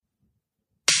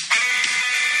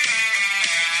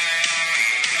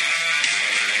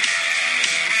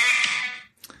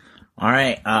All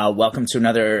right. Welcome to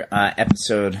another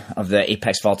episode of the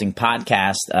Apex Vaulting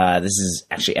Podcast. This is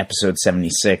actually episode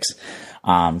 76.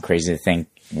 Crazy to think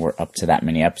we're up to that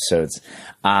many episodes.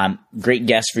 Great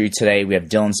guest for you today. We have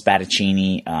Dylan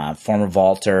Spadaccini, former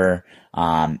vaulter,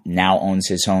 now owns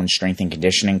his own strength and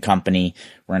conditioning company.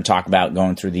 We're going to talk about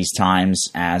going through these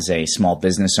times as a small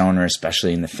business owner,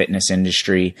 especially in the fitness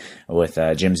industry with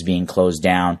gyms being closed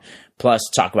down. Plus,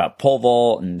 talk about pole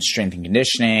vault and strength and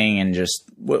conditioning, and just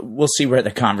we'll see where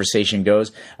the conversation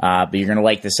goes. But you're going to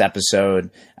like this episode,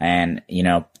 and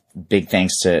big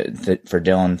thanks for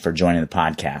Dylan for joining the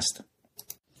podcast.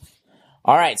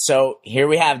 All right, so here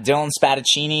we have Dylan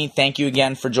Spadaccini. Thank you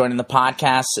again for joining the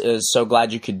podcast. So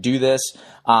glad you could do this.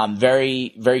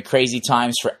 Very, very crazy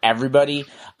times for everybody.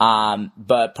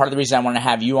 But part of the reason I want to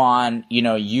have you on,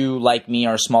 you, like me,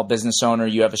 are a small business owner.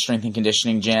 You have a strength and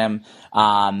conditioning gym,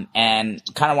 and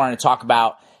kind of wanted to talk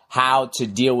about how to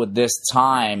deal with this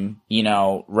time,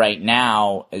 right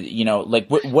now, like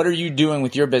what are you doing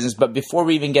with your business? But before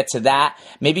we even get to that,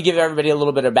 maybe give everybody a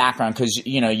little bit of background, because,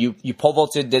 you pole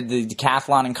vaulted, did the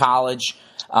decathlon in college.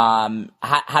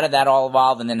 How did that all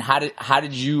evolve? And then how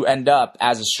did you end up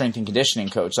as a strength and conditioning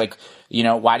coach? Like,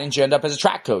 why didn't you end up as a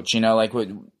track coach? How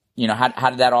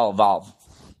did that all evolve?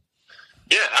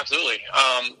 Yeah, absolutely.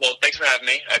 Well, thanks for having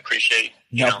me. I appreciate,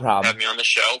 problem. having me on the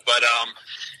show. But,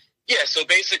 yeah, so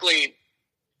basically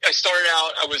I started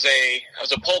out, I was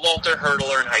a pole vaulter,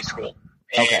 hurdler in high school,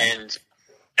 and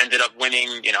ended up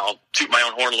winning, toot my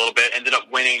own horn a little bit, ended up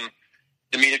winning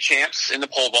the meet of champs in the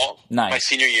pole vault my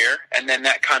senior year. And then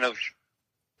that kind of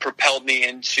propelled me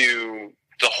into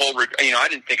the whole, I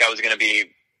didn't think I was going to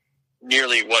be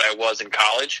nearly what I was in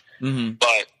college,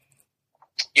 but,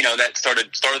 that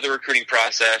started the recruiting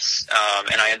process.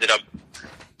 And I ended up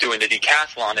doing the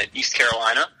decathlon at East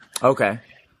Carolina. Okay.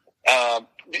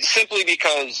 Simply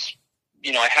because,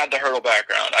 I had the hurdle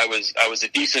background. I was a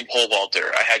decent pole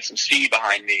vaulter. I had some speed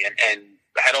behind me, and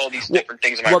I had all these different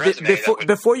things in my resume.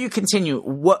 Before you continue,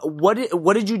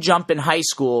 what did you jump in high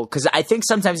school? Because I think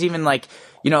sometimes even like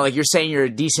you're saying you're a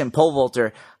decent pole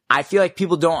vaulter, I feel like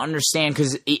people don't understand,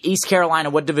 because East Carolina,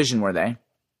 what division were they?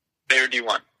 They were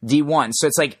D1. D1. So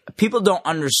it's like people don't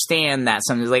understand that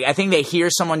sometimes. Like, I think they hear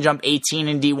someone jump 18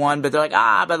 in D1, but they're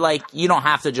like, but like you don't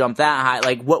have to jump that high.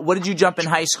 Like, what did you jump in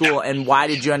high school, and why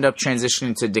did you end up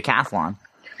transitioning to decathlon?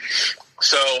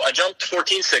 So I jumped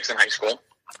 14.6 in high school.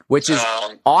 Which is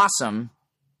awesome,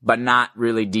 but not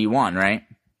really D1, right?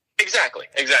 Exactly.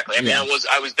 I mean,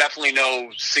 I was definitely no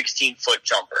 16-foot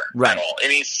jumper at all. I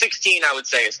mean, 16, I would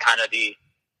say, is kind of the,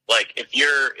 like, if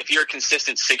you're a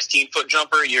consistent 16-foot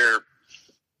jumper, you're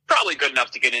probably good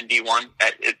enough to get in D1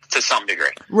 to some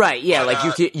degree. Right. Yeah. But,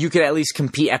 like you could at least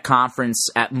compete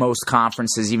at most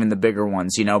conferences, even the bigger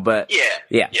ones. But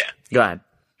yeah. Go ahead.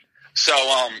 So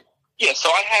so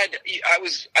I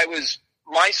was.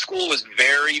 My school was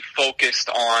very focused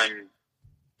on,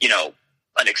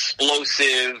 an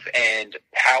explosive and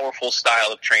powerful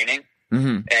style of training.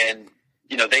 And,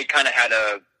 they kind of had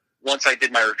once I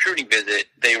did my recruiting visit,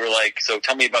 they were like, so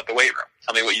tell me about the weight room.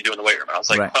 Tell me what you do in the weight room. And I was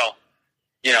like, well,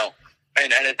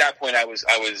 and at that point I was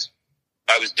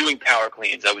doing power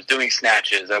cleans. I was doing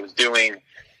snatches. I was doing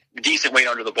decent weight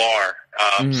under the bar,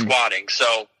 squatting.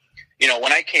 So,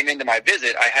 when I came into my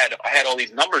visit, I had all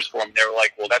these numbers for them. They were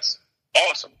like, well, that's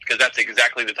awesome, because that's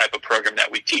exactly the type of program that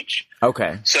we teach.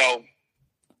 Okay. So,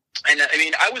 and I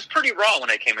mean, I was pretty raw when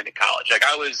I came into college. Like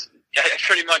I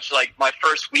pretty much, like, my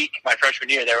first week, my freshman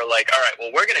year, they were like, all right,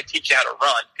 well, we're going to teach you how to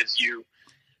run, because you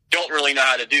don't really know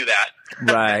how to do that.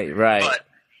 Right.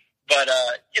 But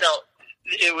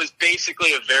it was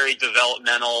basically a very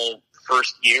developmental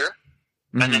first year.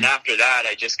 And then after that,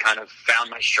 I just kind of found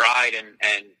my stride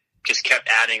and just kept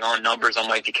adding on numbers on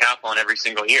my decathlon every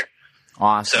single year.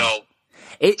 Awesome. So,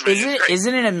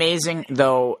 isn't it amazing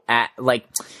though?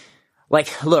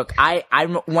 Look,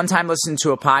 I one time listened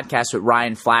to a podcast with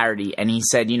Ryan Flaherty, and he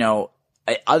said,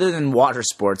 other than water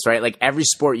sports, right? Like, every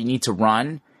sport you need to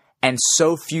run, and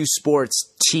so few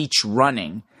sports teach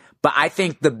running. But I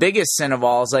think the biggest sin of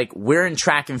all is, like, we're in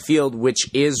track and field,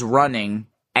 which is running,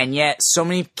 and yet so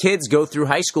many kids go through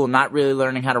high school not really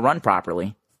learning how to run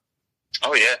properly.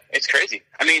 Oh yeah, it's crazy.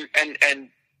 I mean, and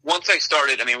once I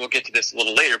started, I mean, we'll get to this a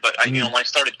little later, but when I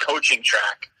started coaching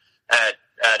track at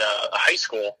a high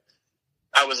school,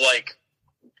 I was like,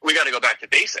 we got to go back to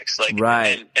basics. Like,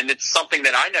 and it's something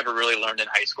that I never really learned in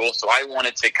high school. So I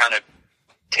wanted to kind of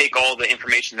take all the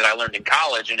information that I learned in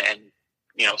college and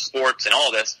sports and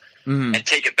all this and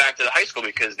take it back to the high school,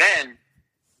 because then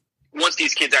once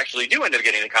these kids actually do end up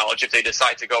getting to college, if they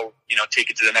decide to go,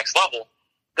 take it to the next level,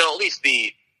 they'll at least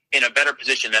be in a better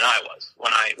position than I was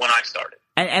when I started.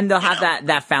 And they'll have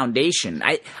that foundation.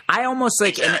 I almost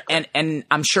like, exactly. and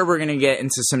I'm sure we're going to get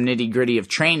into some nitty gritty of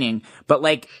training, but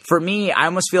like for me, I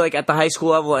almost feel like at the high school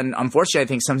level, and unfortunately I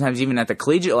think sometimes even at the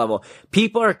collegiate level,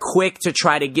 people are quick to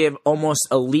try to give almost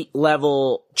elite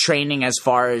level training as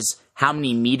far as how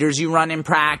many meters you run in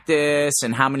practice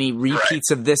and how many repeats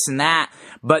of this and that,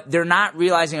 but they're not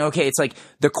realizing, okay, it's like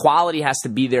the quality has to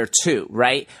be there too,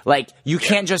 right? Like you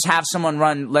can't just have someone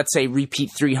run, let's say repeat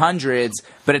 300s,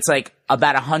 but it's like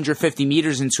about 150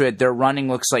 meters into it, their running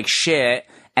looks like shit.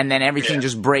 And then everything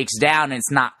just breaks down and it's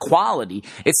not quality.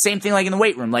 It's same thing like in the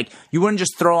weight room. Like you wouldn't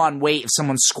just throw on weight if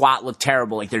someone's squat looked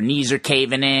terrible, like their knees are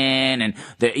caving in and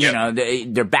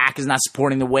their back is not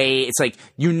supporting the weight. It's like,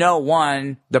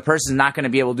 one, the person's not going to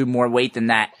be able to do more weight than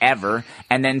that ever.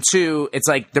 And then two, it's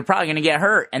like they're probably going to get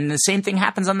hurt. And the same thing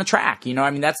happens on the track.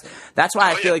 I mean, that's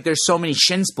why I feel like there's so many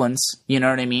shin splints. You know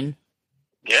what I mean?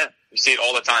 Yeah. You see it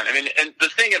all the time. I mean, and the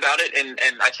thing about it, and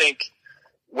I think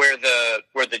where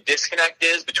the disconnect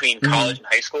is between college and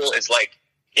high school is like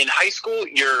in high school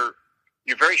you're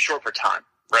very short for time,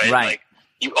 right? Like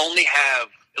you only have,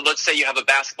 let's say you have a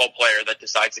basketball player that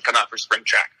decides to come out for spring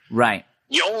track. Right.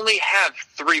 You only have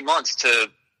 3 months to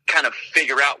kind of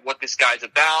figure out what this guy's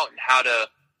about and how to,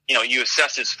 you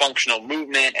assess his functional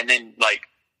movement, and then like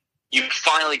you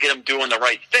finally get him doing the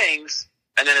right things,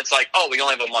 and then it's like, oh, we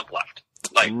only have a month left.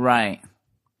 Like, right.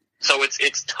 So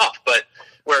it's tough, but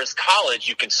whereas college,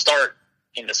 you can start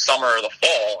in the summer or the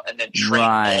fall and then train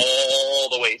all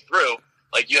the way through.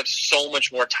 Like you have so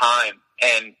much more time.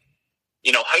 And,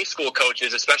 high school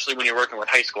coaches, especially when you're working with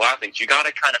high school athletes, you got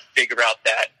to kind of figure out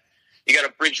that you got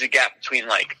to bridge the gap between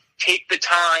like take the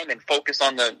time and focus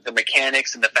on the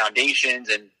mechanics and the foundations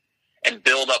and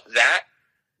build up that.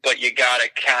 But you got to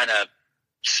kind of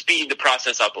speed the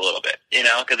process up a little bit,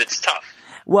 because it's tough.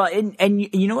 Well, and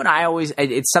you know what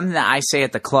it's something that I say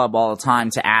at the club all the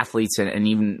time to athletes and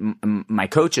even my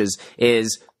coaches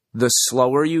is the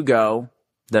slower you go,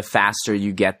 the faster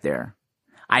you get there.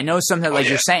 I know sometimes, like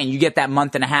you're saying, you get that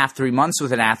month and a half, 3 months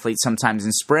with an athlete sometimes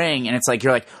in spring, and it's like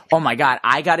you're like, oh my God,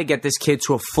 I got to get this kid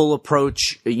to a full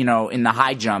approach, in the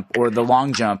high jump or the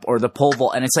long jump or the pole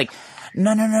vault, and it's like,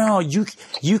 no.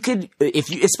 You could,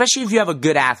 especially if you have a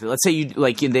good athlete. Let's say you,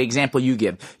 like in the example you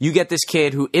give, you get this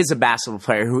kid who is a basketball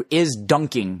player who is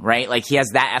dunking, right? Like he has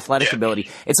that athletic ability.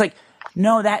 It's like,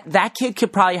 no, that kid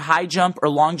could probably high jump or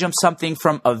long jump something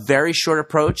from a very short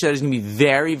approach that is going to be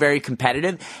very, very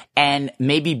competitive and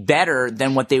maybe better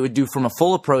than what they would do from a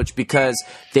full approach because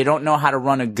they don't know how to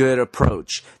run a good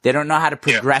approach. They don't know how to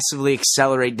progressively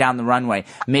accelerate down the runway.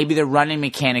 Maybe their running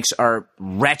mechanics are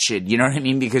wretched, you know what I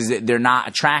mean? Because they're not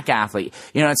a track athlete.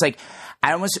 It's like,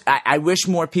 I wish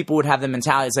more people would have the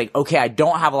mentality. It's like, okay, I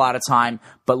don't have a lot of time,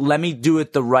 but let me do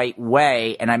it the right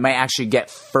way, and I might actually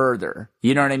get further.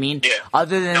 You know what I mean? Yeah.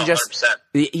 Other than just,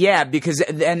 100%. Because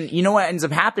then you know what ends up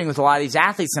happening with a lot of these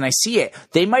athletes, and I see it.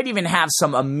 They might even have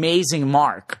some amazing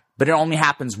mark, but it only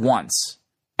happens once.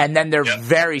 And then they're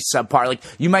very subpar. Like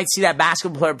you might see that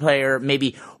basketball player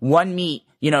maybe one meet,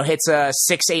 hits a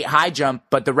 6'8" high jump,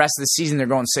 but the rest of the season they're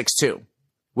going 6'2".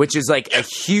 Which is like a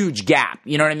huge gap.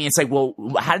 You know what I mean? It's like, well,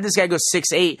 how did this guy go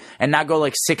 6'8" and not go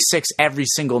like 6'6" every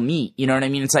single meet? You know what I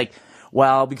mean? It's like,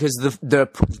 well, because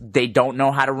they don't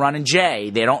know how to run a J.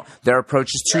 Their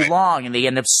approach is too long and they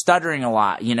end up stuttering a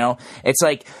lot, It's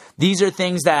like, these are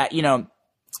things that,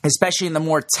 especially in the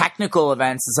more technical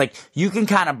events, it's like you can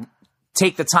kind of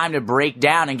take the time to break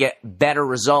down and get better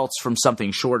results from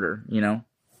something shorter, Yeah.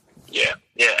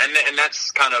 Yeah, and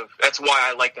that's why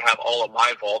I like to have all of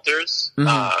my vaulters.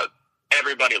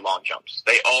 Everybody long jumps.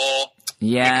 They all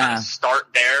we kind of start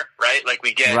there, right? Like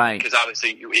we get because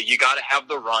obviously you got to have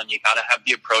the run, you got to have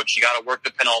the approach, you got to work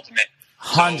the penultimate.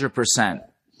 100%.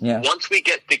 Yeah. Once we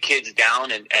get the kids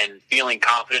down and feeling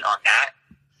confident on that,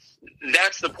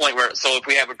 that's the point where. So if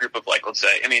we have a group of like, let's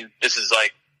say, I mean, this is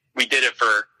like we did it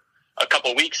for a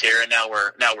couple weeks here, and now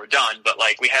we're done. But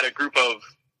like we had a group of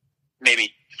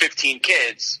maybe 15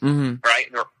 kids, right?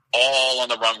 We're all on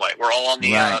the runway. We're all on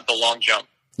the long jump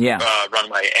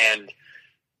runway, and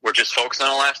we're just focusing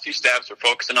on the last two steps. We're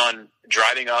focusing on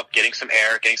driving up, getting some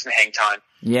air, getting some hang time.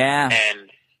 Yeah.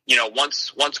 And,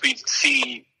 once we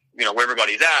see, where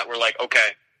everybody's at, we're like, okay,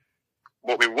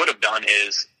 what we would have done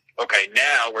is, okay,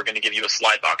 now we're going to give you a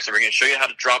slide box, and we're going to show you how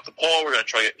to drop the pole. We're going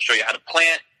to show you how to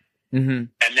plant. And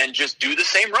then just do the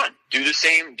same run, do the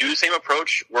same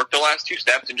approach, work the last two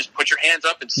steps, and just put your hands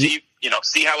up and see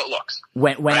how it looks.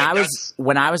 When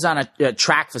I was on a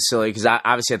track facility, because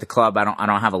obviously at the club I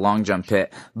don't have a long jump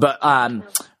pit, but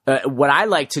what I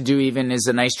like to do even is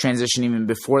a nice transition even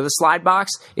before the slide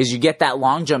box is you get that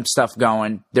long jump stuff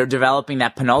going. They're developing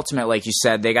that penultimate, like you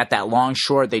said. They got that long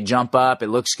short. They jump up. It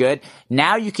looks good.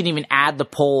 Now you can even add the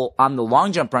pole on the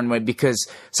long jump runway because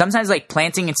sometimes like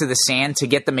planting into the sand to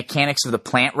get the mechanics of the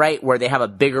plant right where they have a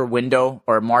bigger window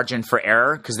or margin for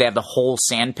error because they have the whole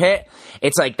sand pit.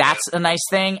 It's like that's a nice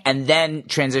thing. And then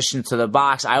transition to the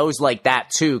box. I always like that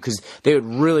too because they would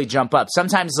really jump up.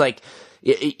 Sometimes like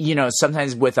you know,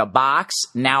 sometimes with a box,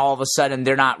 now all of a sudden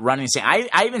they're not running the same.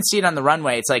 I even see it on the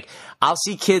runway. It's like I'll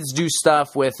see kids do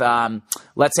stuff with,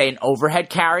 let's say, an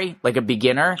overhead carry, like a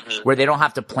beginner, where they don't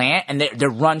have to plant, and their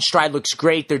run stride looks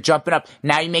great. They're jumping up.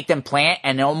 Now you make them plant,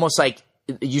 and almost like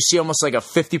you see almost like a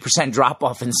 50% drop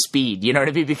off in speed. You know what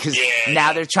I mean? Because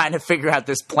now they're trying to figure out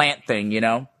this plant thing. You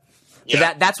know,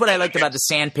 that's what I liked about the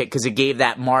sand pit because it gave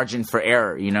that margin for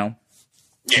error. You know,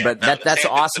 but that's an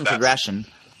awesome progression.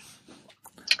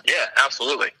 Yeah,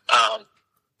 absolutely.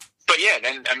 But yeah,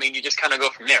 then, I mean, you just kind of go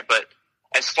from there. But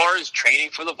as far as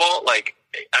training for the vault, like,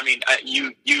 I mean,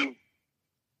 you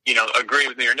know, agree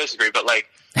with me or disagree, but like,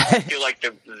 I feel like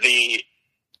the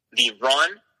run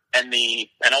and the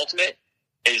penultimate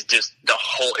is just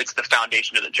it's the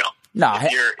foundation of the jump. No,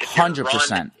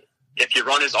 100%. If your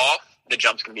run is off, the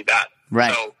jump's going to be bad.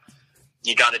 Right. So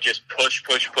you got to just push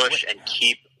and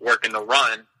keep working the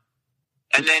run.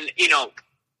 And then, you know,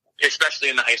 especially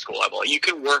in the high school level, you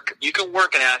can work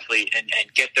an athlete and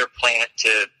get their plant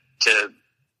to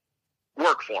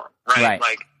work for them, right?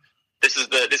 Like this is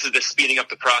the speeding up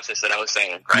the process that I was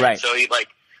saying, right? So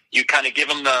you kind of give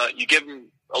them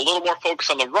a little more focus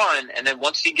on the run, and then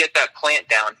once you get that plant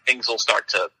down, things will start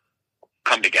to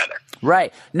come together.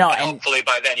 Right. No, and hopefully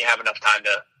by then you have enough time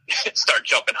to start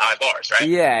jumping high bars, right?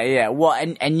 Yeah. Well,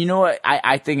 and you know what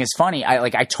I think is funny?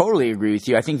 I totally agree with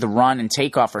you. I think the run and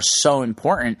takeoff are so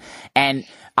important. And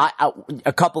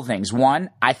a couple things. One,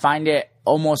 I find it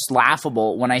almost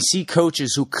laughable when I see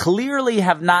coaches who clearly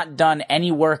have not done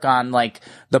any work on like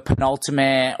the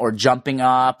penultimate or jumping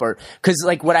up or because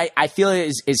like what I feel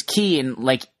is key. And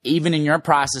like even in your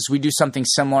process, we do something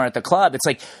similar at the club. It's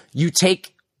like you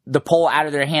take the pole out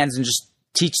of their hands and just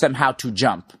teach them how to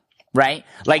jump. Right?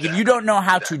 Like if you don't know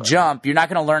how to jump, you're not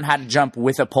going to learn how to jump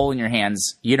with a pole in your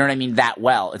hands. You know what I mean? That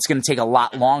well, it's going to take a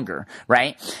lot longer.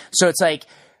 Right? So it's like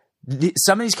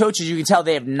some of these coaches, you can tell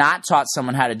they have not taught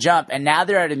someone how to jump. And now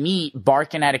they're at a meet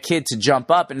barking at a kid to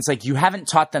jump up. And it's like, you haven't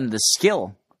taught them the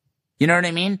skill. You know what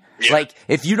I mean? Yeah. Like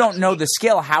if you don't know the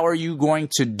skill, how are you going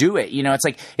to do it? You know, it's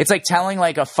like telling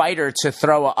like a fighter to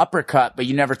throw an uppercut, but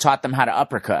you never taught them how to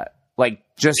uppercut. Like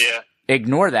just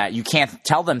ignore that. You can't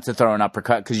tell them to throw an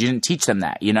uppercut because you didn't teach them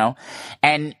that, you know?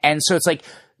 And so it's like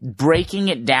breaking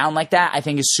it down like that, I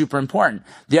think is super important.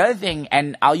 The other thing,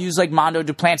 and I'll use like Mondo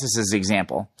Duplantis as an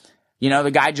example. You know,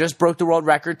 the guy just broke the world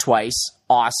record twice.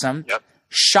 Awesome. Yep.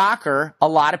 Shocker. A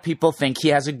lot of people think he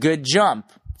has a good jump.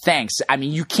 Thanks. I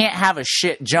mean, you can't have a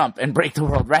shit jump and break the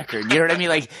world record. You know what I mean?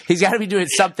 Like he's got to be doing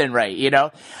something right, you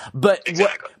know? But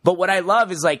what I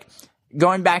love is like,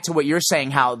 going back to what you're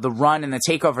saying, how the run and the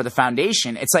takeoff are the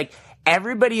foundation, it's like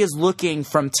everybody is looking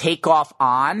from takeoff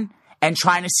on and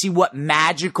trying to see what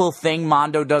magical thing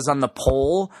Mondo does on the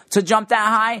pole to jump that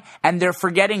high. And they're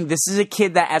forgetting this is a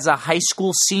kid that as a high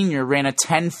school senior ran a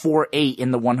 10.48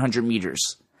 in the 100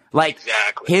 meters. Like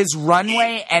his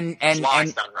runway and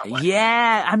runway.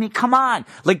 Yeah, I mean, come on.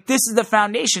 Like this is the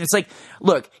foundation. It's like,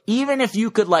 look, even if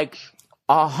you could like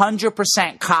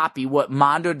 100% copy what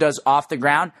Mondo does off the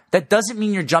ground, that doesn't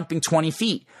mean you're jumping 20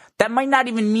 feet. That might not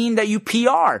even mean that you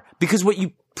PR, because what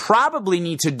you probably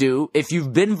need to do if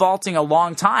you've been vaulting a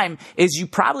long time is you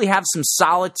probably have some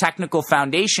solid technical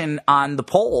foundation on the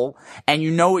pole and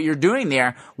you know what you're doing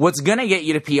there. What's going to get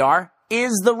you to PR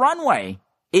is the runway.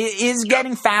 It is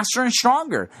getting faster and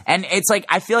stronger. And it's like,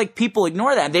 I feel like people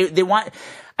ignore that.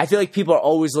 I feel like people are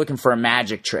always looking for a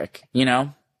magic trick, you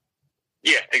know?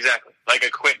 Yeah, exactly. Like a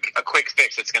quick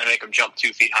fix that's going to make them jump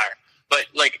 2 feet higher. But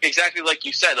like exactly like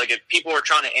you said, like if people are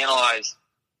trying to analyze,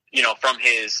 you know, from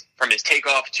his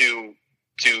takeoff to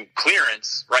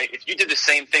clearance, right? If you did the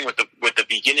same thing with the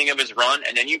beginning of his run,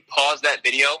 and then you pause that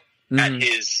video at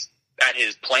his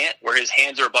plant where his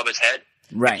hands are above his head,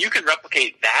 right? If you can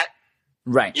replicate that,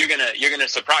 right? You're gonna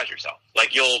surprise yourself.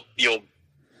 Like you'll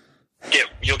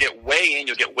get way in,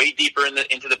 you'll get way deeper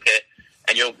into the pit,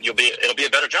 and it'll be a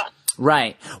better jump.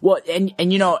 Right. Well,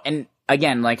 and you know, and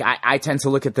again, like I tend to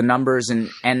look at the numbers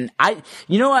and I,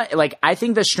 you know what, like I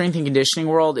think the strength and conditioning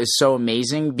world is so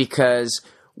amazing because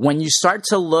when you start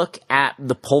to look at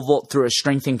the pole vault through a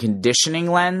strength and conditioning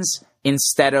lens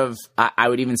instead of, I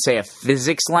would even say a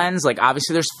physics lens, like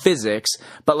obviously there's physics,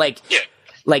 but like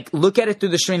like look at it through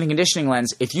the strength and conditioning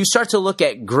lens. If you start to look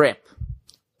at grip,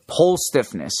 pole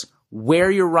stiffness,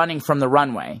 where you're running from the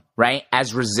runway, right,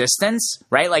 as resistance,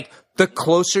 right? Like the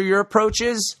closer your approach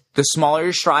is, the smaller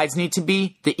your strides need to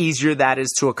be, the easier that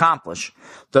is to accomplish.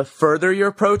 The further your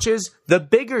approach is, the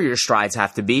bigger your strides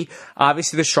have to be.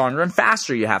 Obviously, the stronger and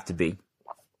faster you have to be.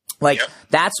 Like,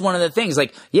 that's one of the things.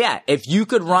 Like, yeah, if you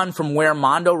could run from where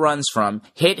Mondo runs from,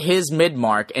 hit his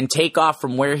mid-mark, and take off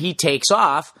from where he takes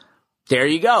off, there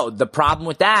you go. The problem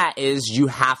with that is you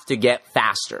have to get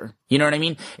faster. You know what I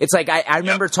mean? It's like I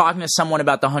remember talking to someone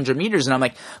about the 100 meters, and I'm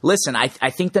like, listen, I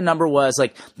think the number was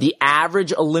like the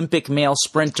average Olympic male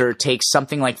sprinter takes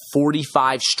something like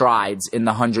 45 strides in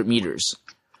the 100 meters.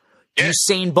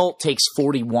 Usain Bolt takes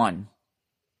 41.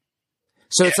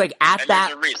 So it's like at that.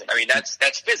 There's a reason. I mean,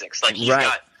 that's physics. Like he's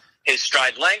got his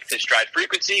stride length, his stride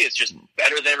frequency is just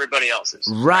better than everybody else's.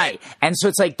 Right. And so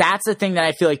it's like, that's the thing that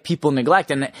I feel like people neglect.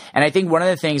 And I think one of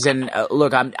the things, and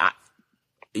look,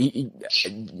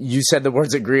 you said the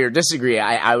words agree or disagree.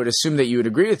 I would assume that you would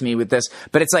agree with me with this,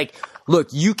 but it's like, look,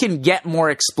 you can get more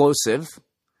explosive,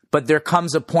 but there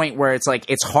comes a point where it's like,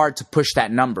 it's hard to push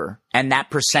that number and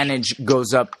that percentage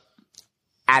goes up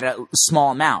at a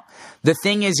small amount. The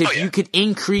thing is, if you could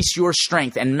increase your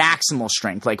strength and maximal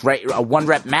strength, like a 1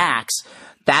 rep max,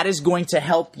 that is going to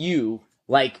help you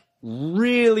like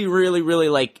really, really, really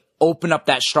like open up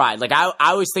that stride. Like I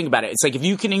always think about it. It's like if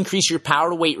you can increase your power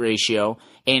to weight ratio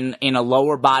in a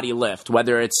lower body lift,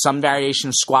 whether it's some variation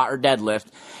of squat or deadlift.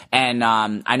 And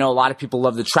I know a lot of people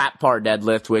love the trap bar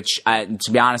deadlift, which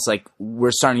to be honest, like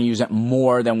we're starting to use it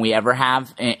more than we ever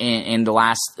have in the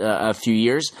last a few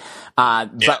years.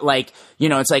 But like, you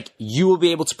know, it's like you will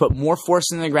be able to put more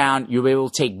force in the ground. You'll be able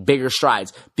to take bigger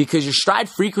strides because your stride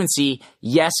frequency,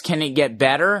 yes, can it get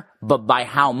better, but by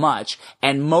how much?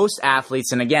 And most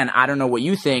athletes, and again, I don't know what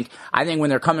you think. I think when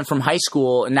they're coming from high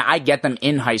school, and I get them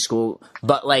in high school,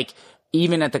 but like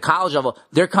even at the college level,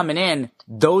 they're coming in,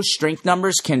 those strength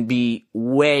numbers can be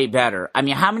way better. I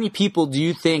mean, how many people do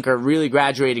you think are really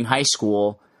graduating high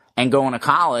school and going to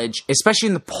college, especially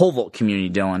in the pole vault community,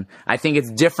 Dylan? I think it's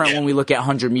different when we look at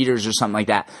 100 meters or something like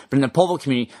that. But in the pole vault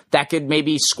community, that could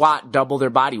maybe squat double their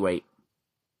body weight.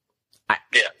 I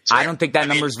don't think that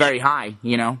number is very high,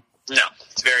 you know? No,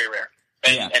 it's very rare.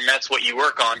 And that's what you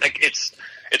work on. Like it's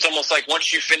almost like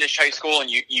once you finish high school and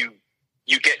you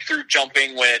get through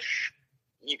jumping with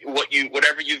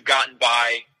whatever you've gotten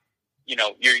by, you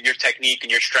know, your technique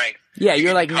and your strength. Yeah,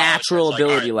 you're like natural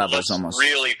ability levels let's almost.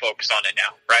 Really focus on it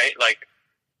now, right? Like,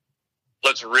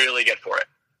 let's really get for it.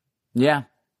 Yeah.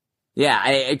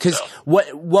 Yeah, because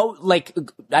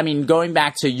going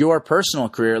back to your personal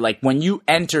career, like when you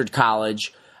entered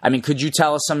college, I mean, could you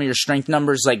tell us some of your strength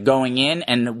numbers, like going in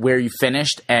and where you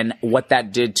finished and what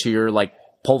that did to your like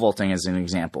pole vaulting as an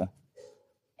example?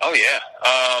 Oh yeah.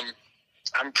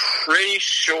 I'm pretty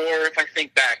sure if I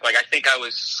think back, like I think I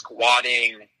was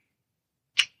squatting,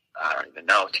 I don't even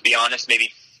know, to be honest,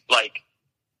 maybe like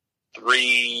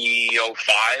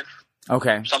 305.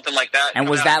 Okay. Something like that. And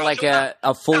was that like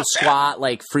a full squat,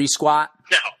 like free squat?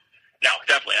 No,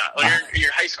 definitely not. When you're in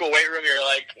your high school weight room, you're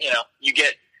like, you know, you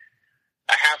get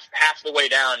a half the way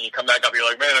down and you come back up, you're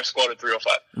like, man, I squatted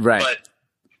 305. Right. But,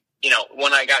 you know,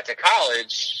 when I got to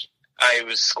college, I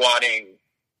was squatting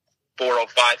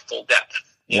 405 full depth.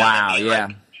 Wow, yeah.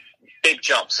 Like, big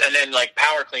jumps. And then like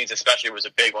power cleans especially was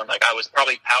a big one. Like I was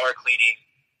probably power cleaning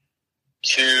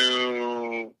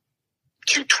to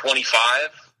 225.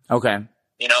 Okay.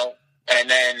 You know, and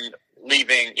then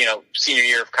leaving, you know, senior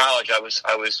year of college, I was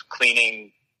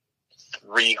cleaning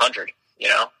 300, you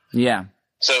know? Yeah.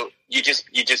 So you just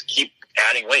keep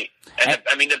adding weight. And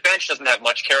the bench doesn't have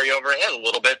much carryover. It has a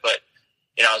little bit, but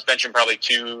you know, I was benching probably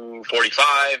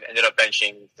 245, ended up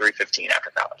benching 315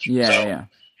 after college. Yeah.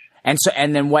 And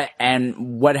then what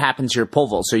happened to your pole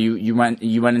vault? So you went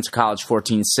into college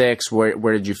 14.6.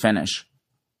 Where did you finish?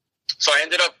 So I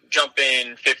ended up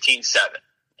jumping 15.7.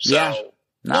 So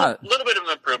a little bit of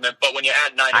an improvement, but when you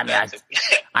add 9 events,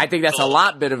 I think that's a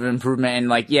lot bit of an improvement. And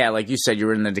like you said, you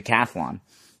were in the decathlon.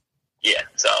 Yeah.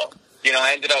 So, you know,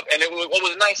 I ended up, and what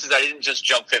was nice is I didn't just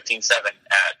jump 15.7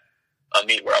 at a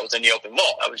meet where I was in the open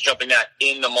vault. I was jumping that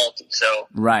in the multi. So,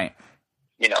 right.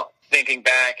 You know, thinking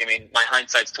back, I mean, my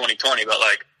hindsight's 20/20, but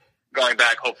like going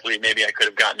back, hopefully maybe I could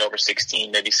have gotten over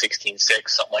 16, maybe 16.6,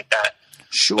 something like that.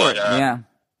 Sure. But, yeah.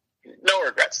 No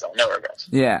regrets though. No regrets.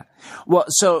 Yeah. Well,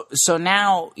 so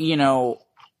now, you know,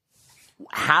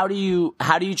 how do you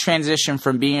transition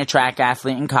from being a track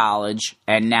athlete in college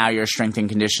and now you're a strength and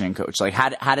conditioning coach? Like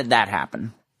how did that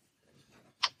happen?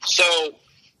 So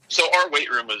our weight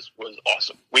room was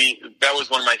awesome. That was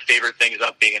one of my favorite things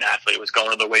about being an athlete was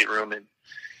going to the weight room and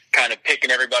kind of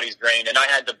picking everybody's brain. And I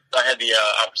had the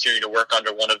opportunity to work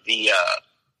under one of the,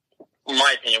 in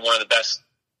my opinion, one of the best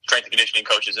strength and conditioning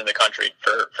coaches in the country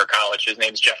for college. His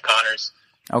name's Jeff Connors.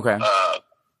 Okay.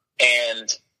 And,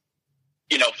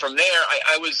 you know, from there,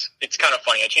 it's kind of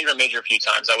funny. I changed my major a few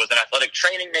times. I was an athletic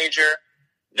training major.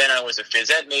 Then I was a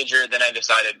phys ed major. Then I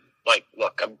decided, like,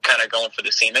 look, I'm kind of going for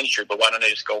the same industry, but why don't I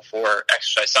just go for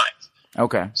exercise science?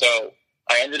 Okay. So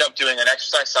I ended up doing an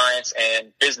exercise science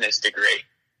and business degree.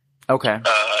 Okay.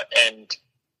 And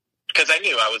because I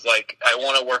knew, I was like, I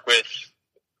want to work with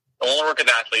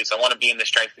athletes. I want to be in the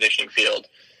strength conditioning field.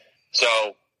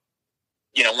 So,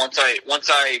 you know, once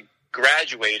I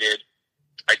graduated,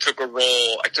 I took a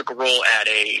role at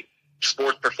a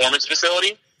sports performance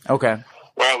facility. Okay.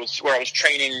 Where I was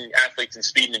training athletes in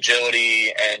speed and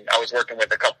agility, and I was working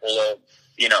with a couple of,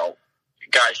 you know,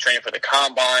 guys training for the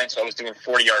combine. So I was doing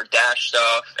 40-yard dash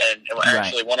stuff, and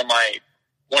actually one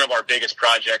of our biggest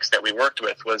projects that we worked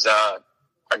with was a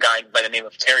guy by the name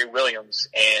of Terry Williams,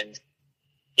 and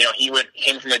you know, he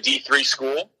came from a D3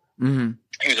 school. Mm-hmm.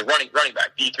 He was a running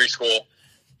back, D3 school,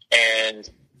 and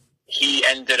he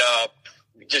ended up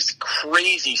just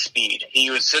crazy speed. He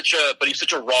was such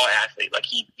a raw athlete. Like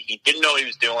he didn't know what he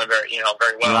was doing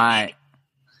very well. Right.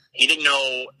 He didn't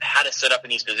know how to set up in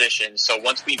these positions. So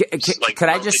once we could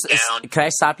I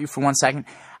stop you for 1 second?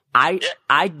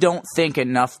 I don't think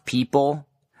enough people,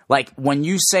 like, when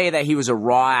you say that he was a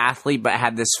raw athlete but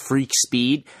had this freak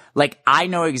speed, like, I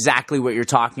know exactly what you're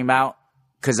talking about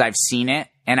because I've seen it,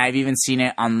 and I've even seen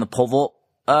it on the pole vault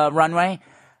runway.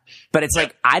 But it's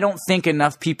like, I don't think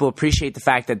enough people appreciate the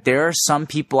fact that there are some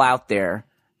people out there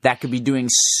that could be doing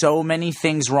so many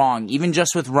things wrong, even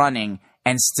just with running,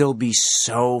 and still be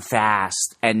so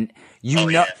fast. And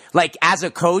like, as a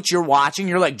coach, you're watching,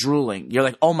 you're like drooling. You're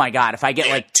like, oh my God, if I get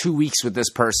like 2 weeks with this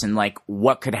person, like,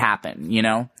 what could happen, you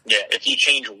know? Yeah, if you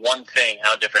change one thing,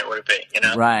 how different would it be, you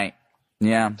know? Right,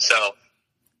 yeah. So,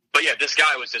 but yeah, this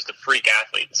guy was just a freak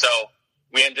athlete. So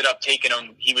we ended up taking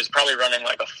him, he was probably running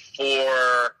like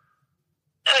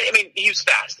he was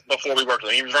fast before we worked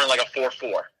with him. He was running like a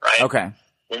 4.4, right? Okay.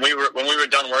 When we were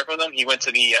done working with him, he went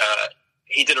to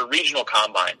he did a regional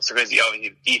combine. So because he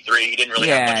obviously D3, he didn't really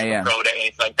have much of a pro day,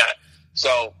 anything like that.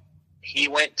 So he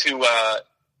went to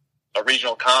a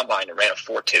regional combine and ran a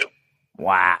 4.2.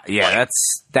 Wow. Yeah,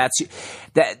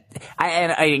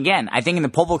 again, I think in the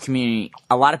pole vault community,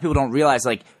 a lot of people don't realize,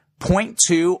 like,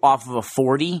 0.2 off of a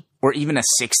 40 or even a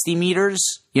 60 meters,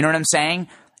 you know what I'm saying,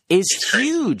 is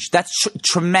huge. That's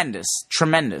tremendous,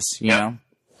 you know?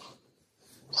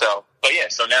 So, but yeah,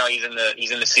 so now he's in the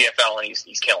CFL and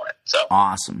he's killing it. So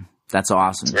awesome. That's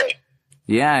awesome. It's great.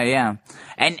 Yeah.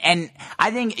 And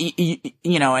I think,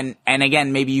 you know, and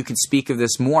again, maybe you could speak of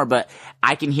this more, but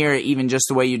I can hear it even just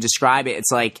the way you describe it.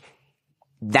 It's like,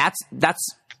 that's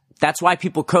why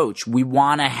people coach. We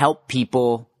want to help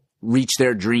people reach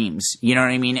their dreams, you know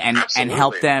what I mean? And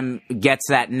help them get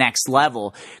to that next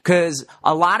level. Cause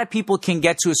a lot of people can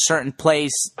get to a certain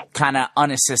place kind of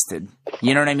unassisted,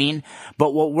 you know what I mean?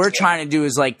 But what we're trying to do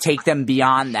is, like, take them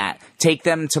beyond that, take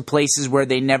them to places where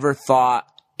they never thought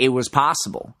it was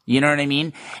possible. You know what I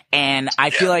mean? And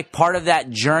I feel like part of that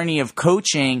journey of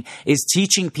coaching is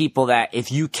teaching people that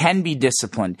if you can be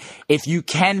disciplined, if you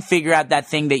can figure out that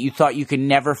thing that you thought you could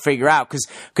never figure out,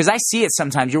 because I see it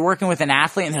sometimes. You're working with an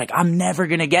athlete and they're like, I'm never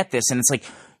going to get this. And it's like,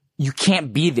 you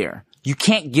can't be there. You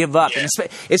can't give up. Yeah. And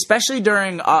especially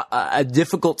during a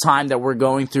difficult time that we're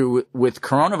going through with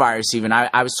coronavirus even.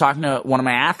 I was talking to one of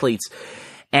my athletes,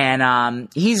 and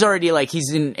he's already, like,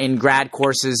 he's in grad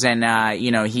courses, and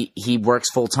you know, he works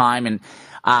full time, and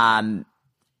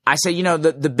I said, you know,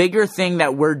 the bigger thing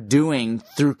that we're doing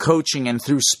through coaching and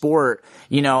through sport,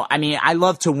 you know, I mean, I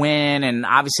love to win, and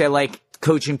obviously I like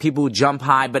coaching people who jump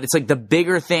high, but it's like the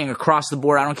bigger thing across the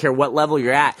board, I don't care what level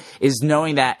you're at, is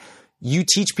knowing that you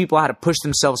teach people how to push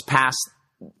themselves past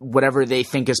whatever they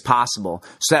think is possible,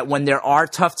 so that when there are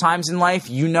tough times in life,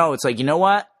 you know, it's like, you know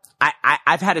what?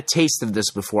 I've had a taste of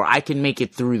this before. I can make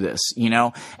it through this, you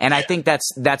know? And I think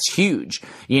that's huge,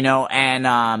 you know?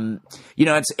 And, you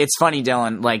know, it's funny,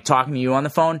 Dylan, like, talking to you on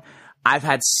the phone, I've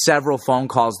had several phone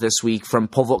calls this week from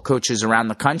pole vault coaches around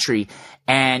the country.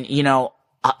 And, you know,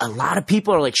 a lot of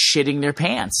people are, like, shitting their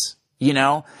pants, you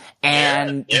know?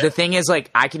 And the thing is, like,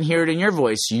 I can hear it in your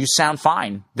voice. You sound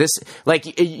fine. This,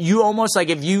 like, you almost, like,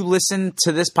 if you listen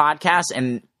to this podcast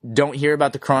and don't hear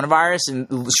about the coronavirus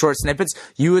and short snippets,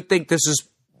 you would think this is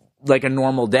like a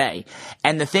normal day.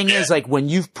 And the thing is, like, when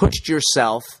you've pushed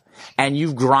yourself and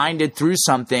you've grinded through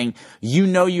something, you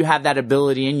know, you have that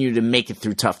ability in you to make it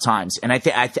through tough times. And I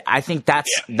think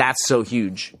that's so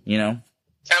huge, you know?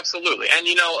 Absolutely. And,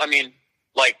 you know, I mean,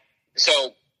 like, so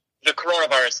the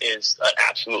coronavirus is an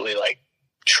absolutely like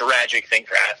tragic thing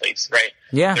for athletes, right?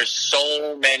 Yeah. There's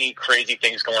so many crazy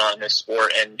things going on in this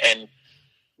sport. And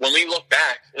when we look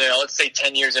back, let's say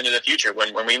 10 years into the future,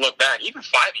 when we look back, even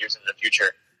 5 years into the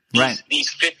future, these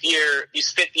fifth year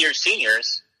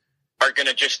seniors are going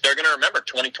to they're going to remember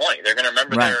 2020. They're going to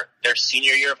remember their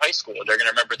senior year of high school. They're going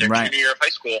to remember their junior year of high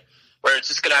school, where it's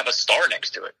just going to have a star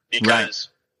next to it because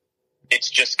it's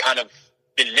just kind of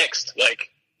been nixed. Like,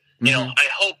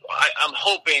 I'm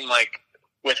hoping like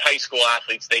with high school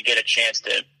athletes, they get a chance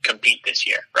to compete this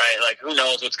year, right? Like, who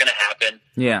knows what's going to happen?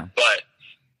 Yeah. But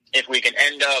if we can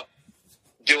end up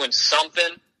doing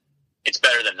something, it's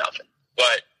better than nothing.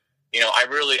 But, I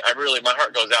really, my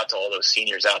heart goes out to all those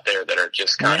seniors out there that are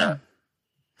just kind of,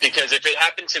 because if it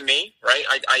happened to me, right,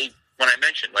 when I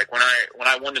mentioned, like when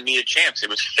I won the Meet of Champs, it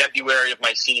was February of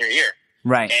my senior year.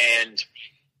 Right. And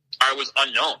I was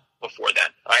unknown before then.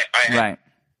 I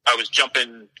was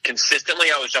jumping consistently.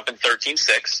 I was jumping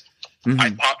 13.6.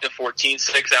 I popped a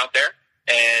 14.6 out there,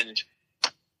 and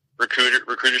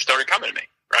recruiters started coming to me,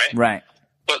 right? Right.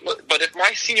 But if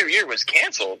my senior year was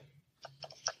canceled,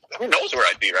 who knows where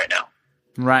I'd be right now?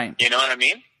 Right. You know what I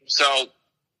mean? So,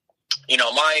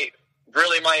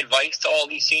 my advice to all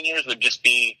these seniors would just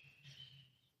be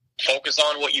focus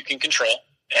on what you can control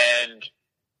and,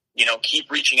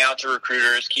 keep reaching out to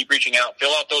recruiters,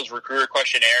 fill out those recruiter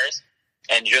questionnaires,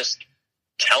 and just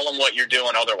tell them what you're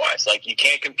doing otherwise. Like, you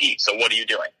can't compete, so what are you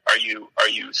doing? Are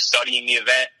you studying the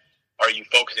event? Are you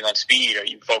focusing on speed? Are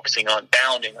you focusing on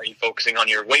bounding? Are you focusing on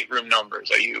your weight room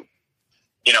numbers? Are you,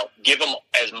 give them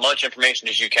as much information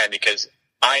as you can, because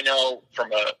I know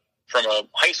from a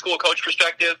high school coach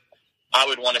perspective, I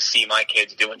would want to see my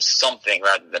kids doing something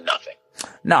rather than nothing.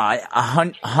 No,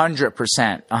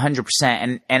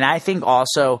 100%. And I think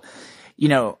also,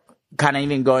 kind of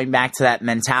even going back to that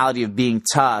mentality of being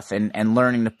tough and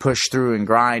learning to push through and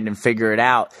grind and figure it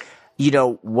out.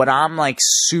 What I'm like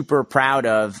super proud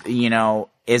of,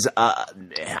 is,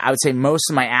 I would say most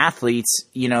of my athletes,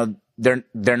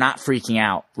 they're not freaking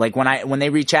out. Like when they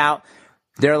reach out,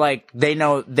 they're like, they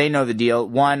know the deal.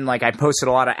 One, like I posted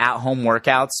a lot of at home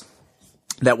workouts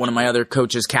that one of my other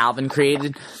coaches, Calvin,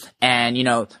 created. And,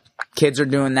 kids are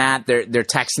doing that. They're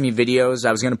texting me videos.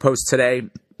 I was going to post today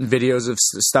videos of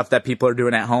stuff that people are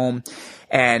doing at home,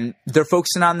 and they're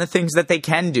focusing on the things that they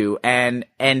can do and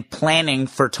planning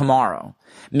for tomorrow.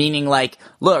 Meaning like,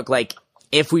 look, like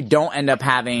if we don't end up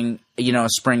having, a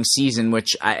spring season,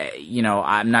 which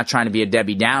I'm not trying to be a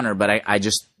Debbie Downer, but I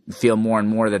just feel more and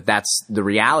more that that's the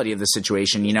reality of the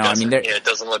situation. It doesn't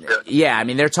look good. Yeah.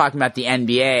 They're talking about the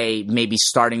NBA maybe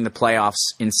starting the playoffs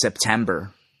in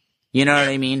September. You know what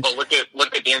I mean? Well, look at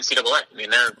the NCAA.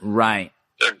 They're right.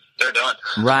 They're done.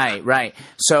 Right.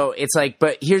 So it's like,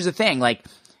 but here's the thing, like,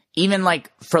 even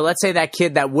like for, let's say that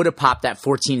kid that would have popped that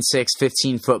 14.6,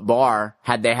 15-foot bar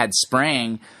had they had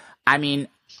spring. I'm going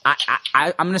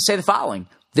to say the following.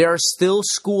 There are still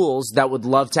schools that would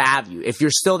love to have you. If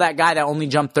you're still that guy that only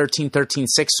jumped 13.6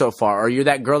 so far, or you're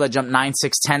that girl that jumped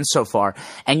 9.610 so far,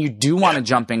 and you do want to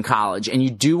jump in college, and you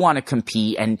do want to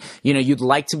compete, and you'd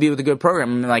like to be with a good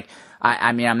program.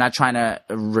 I'm not trying to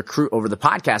recruit over the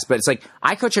podcast, but it's like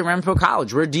I coach at Ramapo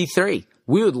College. We're D3.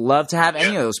 We would love to have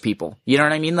any of those people. You know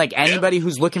what I mean? Like anybody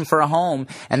who's looking for a home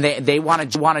and they want to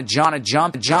jump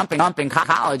in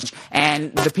college,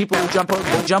 and the people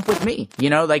who jump with me.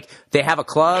 Like they have a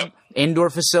club, indoor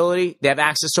facility. They have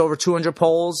access to over 200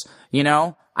 poles.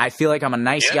 I feel like I'm a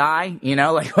nice guy,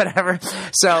 like whatever.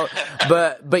 So,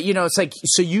 but it's like,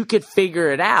 so you could figure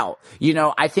it out.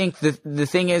 I think the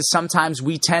thing is sometimes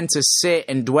we tend to sit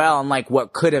and dwell on like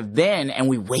what could have been, and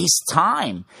we waste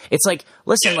time. It's like,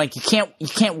 listen, like you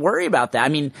can't worry about that.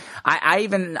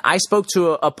 I spoke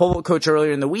to a pole coach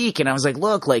earlier in the week, and I was like,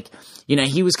 look, like,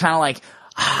 he was kind of like,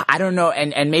 I don't know,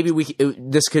 and maybe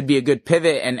this could be a good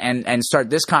pivot and start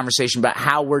this conversation about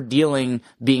how we're dealing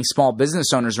being small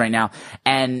business owners right now.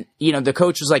 And the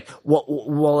coach was like,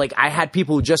 well, like I had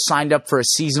people who just signed up for a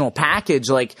seasonal package.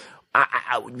 Like,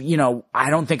 I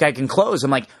don't think I can close.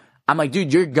 I'm like,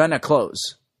 dude, you're gonna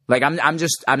close. Like, I'm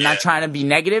not trying to be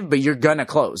negative, but you're gonna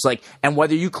close. Like, and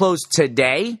whether you close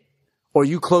today or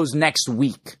you close next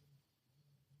week,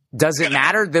 doesn't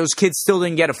matter. Those kids still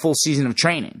didn't get a full season of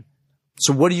training.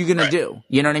 So what are you going to do?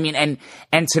 You know what I mean?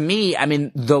 And to me,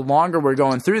 the longer we're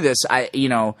going through this,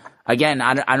 again,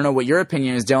 I don't know what your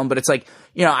opinion is, Dylan, but it's like,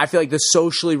 I feel like the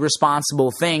socially responsible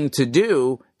thing to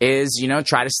do is,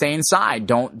 try to stay inside.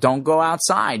 Don't go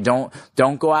outside.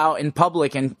 Don't go out in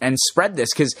public and spread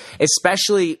this. Cause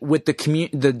especially with the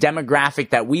demographic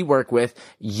that we work with,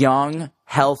 young,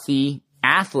 healthy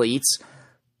athletes,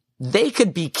 they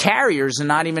could be carriers and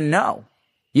not even know.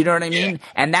 You know what I mean? Yeah.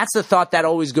 And that's the thought that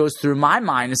always goes through my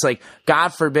mind. It's like, God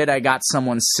forbid I got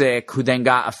someone sick who then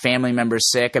got a family member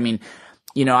sick. I mean,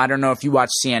 you know, I don't know if you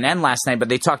watched CNN last night, but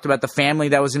they talked about the family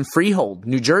that was in Freehold,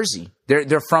 New Jersey.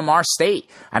 They're from our state.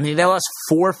 I mean, they lost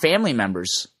 4 family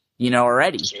members, you know,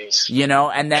 already. Jeez. You know,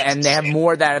 and they have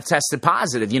more that have tested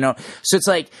positive, you know. So it's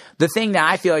like, the thing that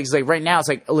I feel like is like right now, it's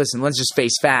like, listen, let's just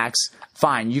face facts.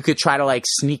 Fine, you could try to like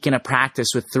sneak in a practice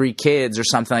with 3 kids or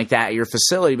something like that at your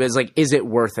facility, but it's like, is it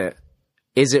worth it?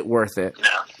 Is it worth it? No.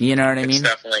 You know what I mean?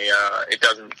 Definitely,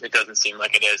 it doesn't seem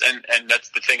like it is. And that's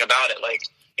the thing about it. Like,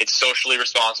 it's socially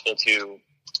responsible to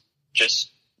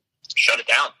just shut it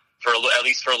down at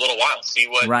least for a little while. See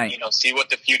what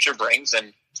the future brings.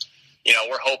 And, you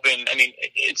know, we're hoping, I mean,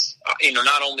 it's, you know,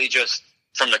 not only just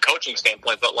from the coaching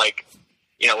standpoint, but like,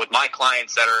 you know, with my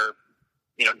clients that are,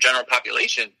 you know, general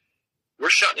population, we're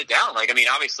shutting it down. Like, I mean,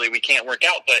 obviously we can't work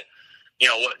out, but, you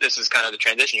know, this is kind of the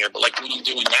transition here. But like what I'm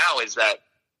doing now is that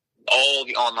all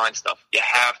the online stuff, you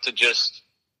have to just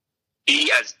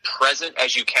be as present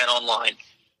as you can online,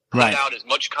 put out as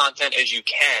much content as you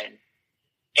can,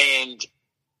 and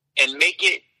make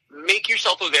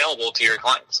yourself available to your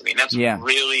clients. I mean, that's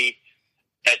really,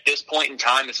 at this point in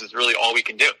time, this is really all we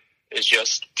can do is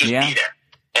just be there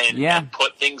and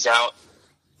put things out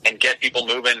and get people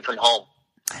moving from home.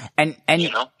 And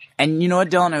you know? And you know what,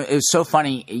 Dylan, it was so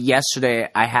funny. Yesterday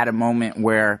I had a moment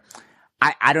where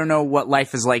I don't know what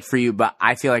life is like for you, but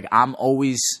I feel like I'm a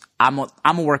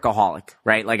workaholic,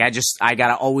 right? Like I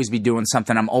gotta always be doing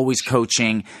something. I'm always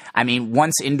coaching. I mean,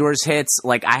 once indoors hits,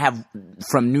 like I have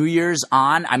from New Year's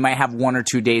on, I might have 1 or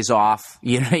 2 days off.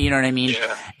 You know what I mean?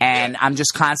 Yeah. And I'm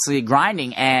just constantly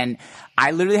grinding. And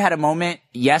I literally had a moment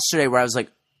yesterday where I was like,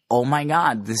 oh my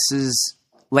God, this is,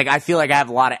 like, I feel like I have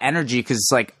a lot of energy because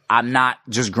it's like I'm not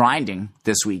just grinding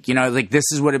this week. You know, like this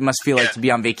is what it must feel like to be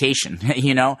on vacation,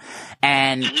 you know?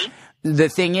 And the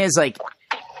thing is, like,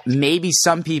 maybe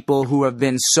some people who have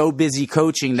been so busy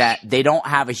coaching that they don't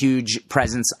have a huge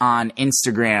presence on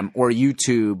Instagram or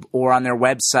YouTube or on their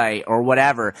website or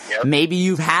whatever. Yep. Maybe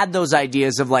you've had those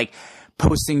ideas of like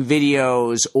posting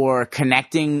videos or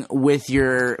connecting with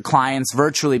your clients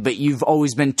virtually, but you've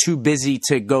always been too busy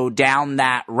to go down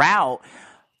that route.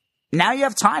 Now you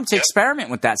have time to experiment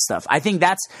with that stuff. I think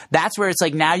that's where it's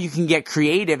like now you can get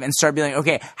creative and start being like,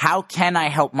 okay, how can I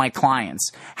help my clients?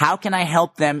 How can I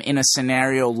help them in a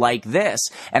scenario like this?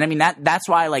 And I mean, that's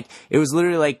why, like, it was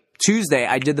literally like Tuesday,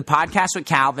 I did the podcast with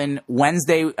Calvin.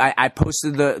 Wednesday, I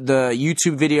posted the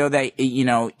YouTube video that, you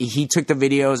know, he took the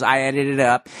videos, I edited it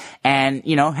up, and,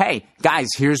 you know, hey, guys,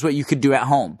 here's what you could do at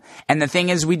home. And the thing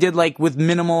is, we did like with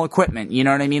minimal equipment, you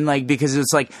know what I mean? Like, because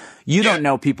it's like, you don't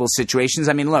know people's situations.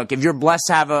 I mean, look, if you're blessed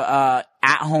to have a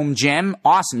at-home gym,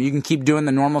 awesome. You can keep doing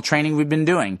the normal training we've been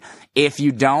doing. If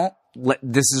you don't,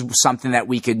 this is something that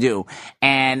we could do.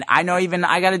 And I know even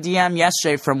I got a DM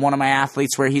yesterday from one of my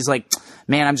athletes where he's like,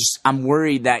 man, I'm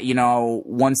worried that, you know,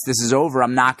 once this is over,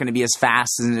 I'm not going to be as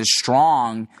fast and as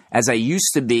strong as I used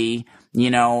to be,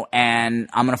 you know, and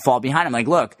I'm going to fall behind. I'm like,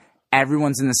 look,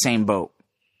 everyone's in the same boat.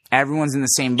 Everyone's in the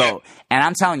same boat. And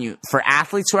I'm telling you, for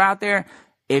athletes who are out there,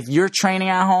 if you're training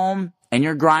at home and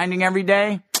you're grinding every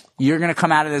day, you're going to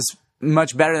come out of this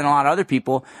much better than a lot of other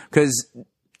people. Because,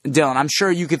 Dylan, I'm sure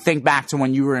you could think back to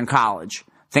when you were in college.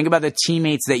 Think about the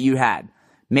teammates that you had.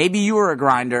 Maybe you were a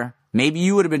grinder. Maybe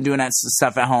you would have been doing that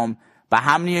stuff at home. But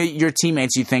how many of your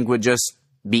teammates you think would just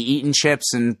be eating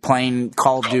chips and playing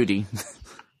Call of Duty?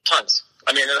 Tons.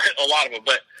 I mean, a lot of them.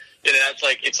 But you know,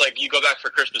 it's like you go back for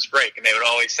Christmas break, and they would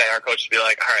always say, our coach would be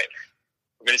like, all right,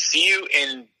 we're going to see you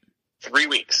in 3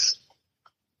 weeks.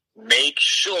 Make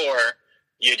sure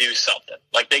you do something.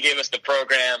 Like, they gave us the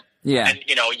program. Yeah. And,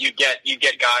 you know, you get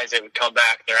guys that would come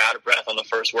back, they're out of breath on the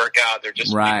first workout. They're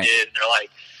just winded, and they're like,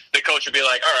 the coach would be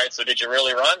like, all right, so did you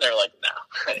really run? They're like, no.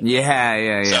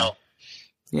 Yeah. So,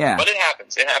 but it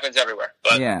happens. It happens everywhere.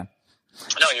 But no,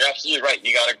 you're absolutely right.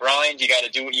 You got to grind. You got to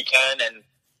do what you can and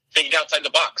think outside the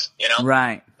box, you know?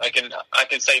 Right. I can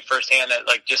say firsthand that,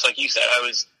 like, just like you said, I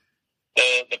was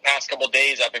the past couple of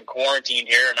days I've been quarantined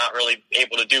here, not really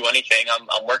able to do anything. I'm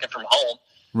working from home.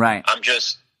 Right. I'm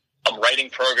writing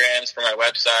programs for my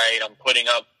website. I'm putting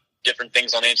up different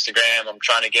things on Instagram. I'm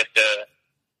trying to get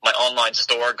my online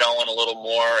store going a little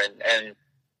more and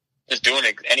just doing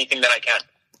anything that I can.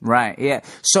 Right. Yeah.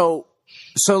 So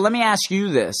let me ask you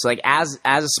this, like, as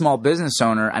a small business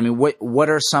owner, I mean, what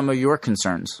are some of your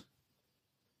concerns?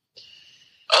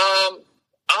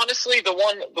 Honestly,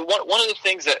 one of the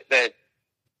things that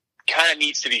kind of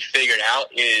needs to be figured out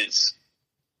is,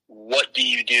 what do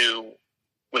you do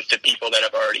with the people that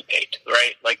have already paid,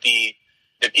 right? Like the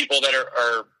people that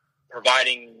are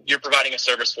you're providing a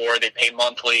service for. They pay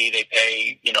monthly, they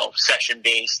pay, session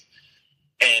based.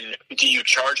 And do you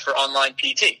charge for online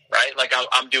PT, right? Like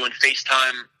I'm doing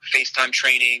FaceTime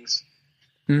trainings,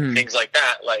 things like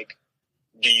that. Like,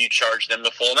 do you charge them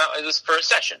the full amount? Is this for a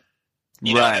session?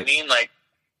 You know what I mean? Like,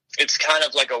 it's kind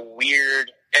of like a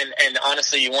weird, and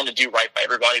honestly, you want to do right by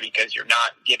everybody because you're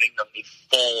not giving them the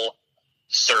full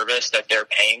service that they're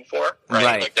paying for,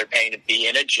 right? Like they're paying to be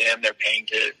in a gym, they're paying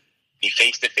to be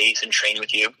face to face and train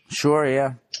with you. Sure,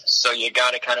 yeah. So you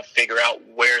got to kind of figure out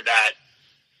where that,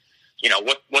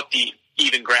 what the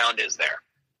even ground is there.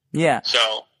 Yeah.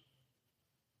 So.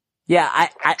 Yeah,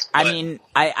 I mean,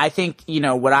 I think,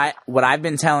 what I've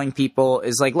been telling people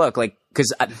is like, look, like,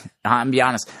 cause I'm gonna be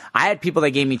honest, I had people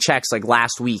that gave me checks like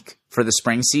last week for the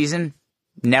spring season,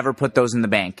 never put those in the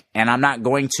bank. And I'm not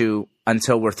going to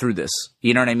until we're through this.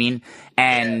 You know what I mean?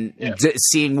 And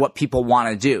seeing what people want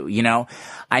to do,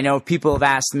 I know people have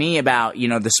asked me about,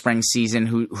 the spring season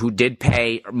who did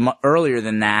pay earlier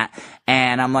than that.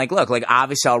 And I'm like, look, like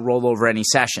obviously I'll roll over any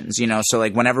sessions, so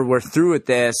like whenever we're through with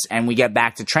this and we get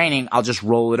back to training, I'll just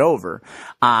roll it over.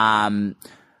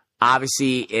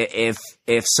 Obviously if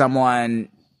someone,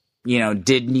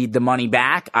 did need the money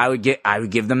back, I would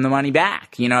give them the money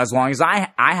back, as long as I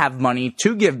have money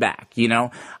to give back,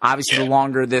 obviously the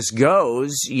longer this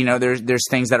goes, there's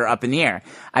things that are up in the air.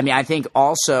 I mean, I think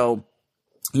also,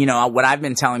 what I've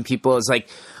been telling people is like,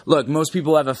 look, most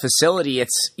people have a facility.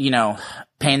 It's,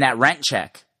 paying that rent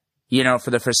check,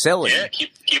 for the facility. Yeah.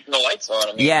 Keeping the lights on.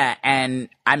 I mean. Yeah. And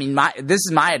I mean, this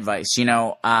is my advice,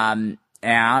 and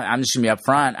I'm just gonna be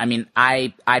upfront. I mean,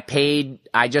 I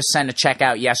just sent a check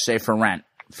out yesterday for rent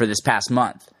for this past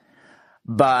month.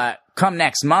 But come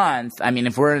next month, I mean,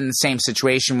 if we're in the same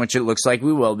situation, which it looks like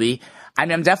we will be, I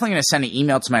mean, I'm definitely gonna send an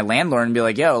email to my landlord and be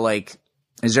like, yo, like,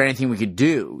 is there anything we could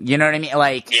do? You know what I mean?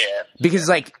 Like, because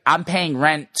like I'm paying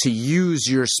rent to use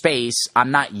your space.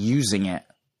 I'm not using it.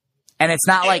 And it's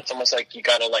not like, it's almost like you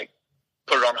gotta like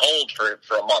put it on hold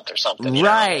for a month or something.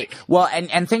 Right. Well,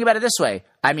 and think about it this way.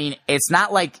 I mean, it's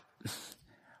not like,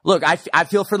 look, I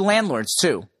feel for the landlords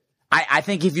too. I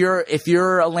think if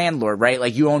you're a landlord, right?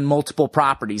 Like you own multiple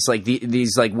properties, like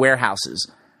these like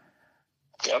warehouses.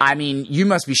 Yep. I mean, you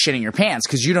must be shitting your pants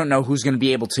because you don't know who's going to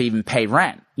be able to even pay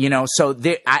rent, so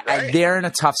they're in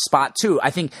a tough spot too. I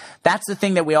think that's the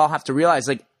thing that we all have to realize,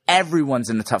 like everyone's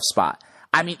in a tough spot.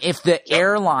 I mean, if the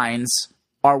airlines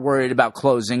are worried about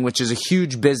closing, which is a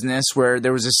huge business where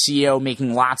there was a CEO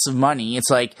making lots of money, it's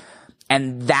like,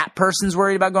 and that person's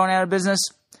worried about going out of business.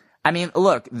 I mean,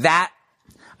 look, I'm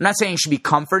not saying it should be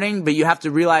comforting, but you have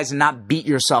to realize and not beat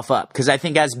yourself up. Because I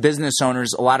think as business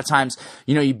owners, a lot of times,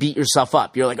 you beat yourself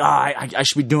up. You're like, oh, I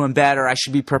should be doing better. I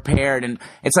should be prepared. And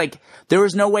it's like, there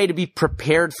was no way to be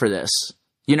prepared for this.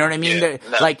 You know what I mean? Yeah,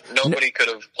 nobody could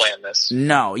have planned this.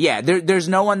 No, yeah. There's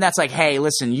no one that's like, hey,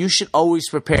 listen, you should always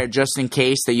prepare just in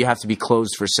case that you have to be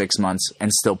closed for 6 months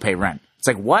and still pay rent. It's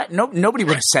like, what? Nobody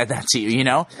would have said that to you,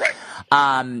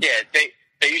 Right.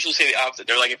 They usually say the opposite.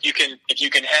 They're like, if you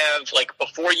can have, like,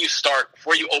 before you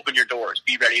open your doors,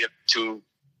 be ready to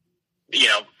be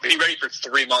ready for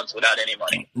 3 months without any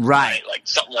money. Right. Like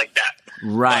something like that.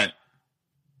 Right. But,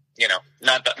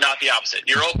 not the opposite.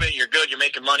 You're open, you're good, you're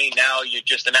making money. Now you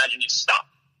just imagine you stop.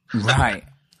 Right.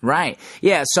 Right.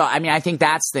 Yeah. So, I mean, I think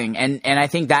that's the thing. And I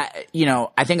think that,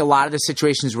 I think a lot of the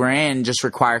situations we're in just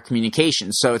require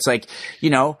communication. So it's like,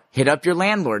 hit up your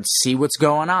landlord, see what's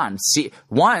going on. See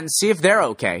if they're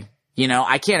okay.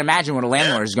 I can't imagine what a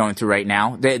landlord is going through right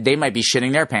now. They might be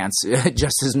shitting their pants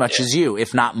just as much as you,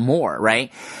 if not more.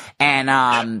 Right. And,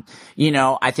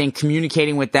 I think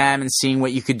communicating with them and seeing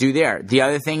what you could do there. The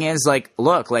other thing is like,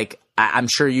 look, like I'm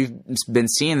sure you've been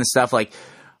seeing the stuff like,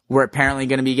 we're apparently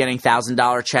going to be getting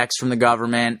 $1,000 checks from the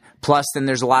government. Plus, then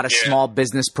there's a lot of small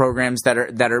business programs that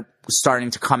are starting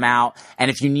to come out.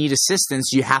 And if you need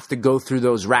assistance, you have to go through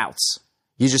those routes.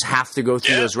 You just have to go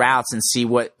through those routes and see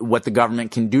what the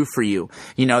government can do for you.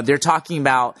 They're talking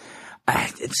about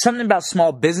something about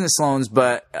small business loans,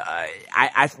 but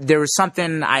there was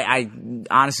something I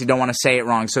honestly don't want to say it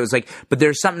wrong. So it's like, but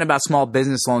there's something about small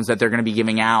business loans that they're going to be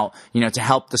giving out, to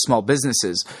help the small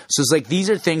businesses. So it's like,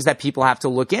 these are things that people have to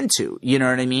look into. You know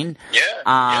what I mean?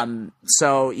 Yeah.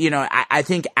 So, I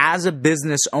think as a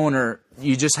business owner,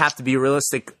 you just have to be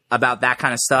realistic about that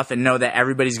kind of stuff and know that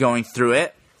everybody's going through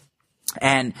it.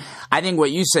 And I think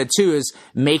what you said too is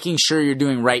making sure you're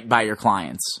doing right by your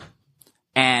clients.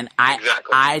 And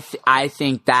I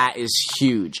think that is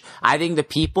huge. I think the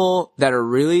people that are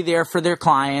really there for their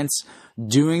clients,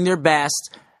 doing their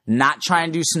best, not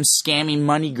trying to do some scammy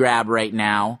money grab right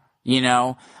now,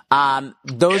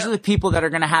 those are the people that are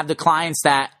going to have the clients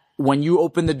that when you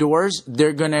open the doors,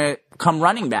 they're going to come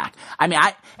running back. I mean,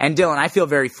 Dylan, I feel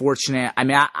very fortunate. I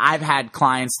mean, I've had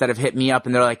clients that have hit me up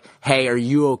and they're like, hey, are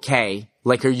you okay?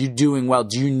 Like, are you doing well?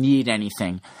 Do you need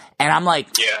anything? And I'm like,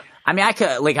 yeah. I mean,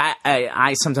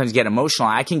 I sometimes get emotional.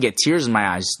 I can get tears in my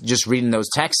eyes just reading those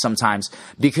texts sometimes,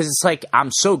 because it's like, I'm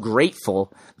so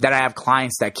grateful that I have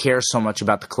clients that care so much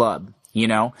about the club, you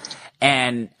know?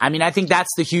 And I mean, I think that's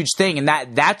the huge thing. And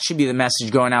that should be the message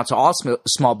going out to all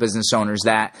small business owners,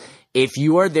 that if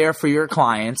you are there for your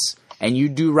clients and you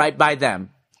do right by them,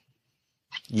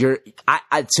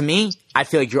 to me, I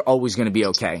feel like you're always going to be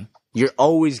okay. You're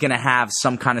always going to have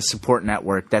some kind of support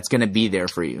network that's going to be there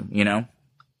for you, you know?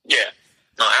 Yeah,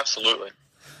 no, absolutely.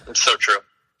 It's so true.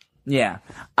 Yeah.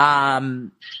 I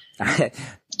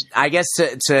guess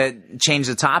to change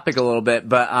the topic a little bit,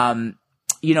 but,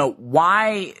 you know,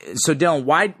 Dylan,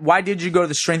 why did you go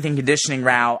the strength and conditioning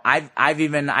route?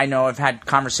 I know I've had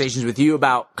conversations with you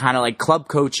about kind of like club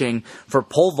coaching for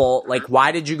pole vault. Like,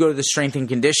 why did you go to the strength and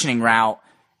conditioning route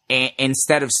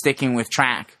instead of sticking with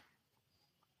track?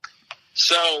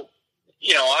 So,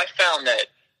 you know, I found that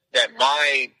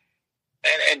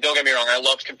and don't get me wrong, I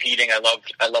loved competing. I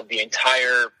loved the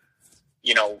entire,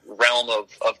 you know, realm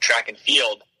of track and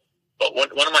field. But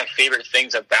one of my favorite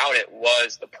things about it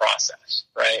was the process,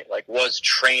 right? Like, was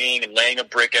training and laying a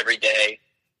brick every day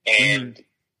and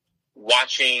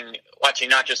watching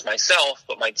not just myself,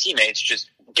 but my teammates just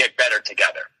get better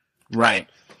together. Right.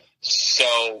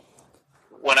 So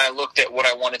when I looked at what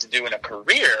I wanted to do in a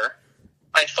career,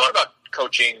 I thought about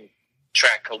coaching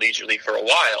track collegiately for a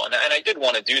while. And I did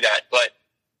want to do that. But,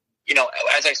 you know,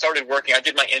 as I started working, I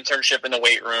did my internship in the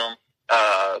weight room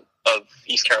of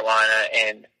East Carolina,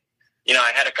 and you know,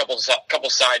 I had a couple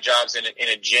side jobs in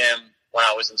a gym when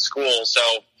I was in school. So,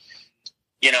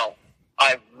 you know,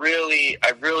 I really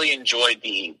enjoyed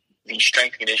the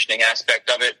strength conditioning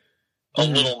aspect of it a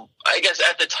little. I guess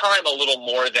at the time, a little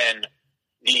more than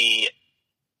the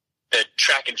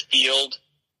track and field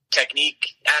technique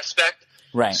aspect.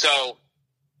 Right. So,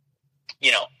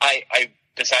 you know, I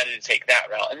decided to take that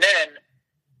route, and then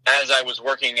as I was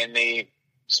working in the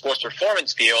sports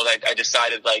performance field, I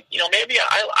decided, like, you know, maybe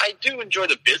I do enjoy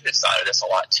the business side of this a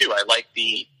lot too. I like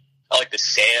the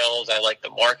sales, I like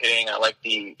the marketing, I like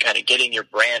the kind of getting your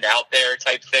brand out there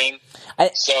type thing.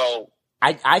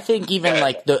 I think even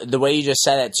like the way you just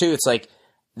said that too, it's like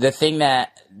the thing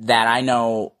that I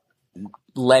know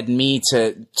led me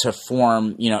to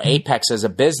form, you know, Apex as a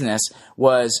business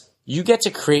was you get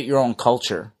to create your own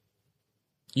culture.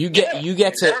 You get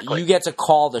to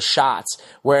call the shots.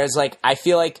 Whereas, like, I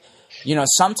feel like, you know,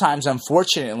 sometimes,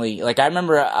 unfortunately, like, I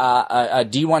remember a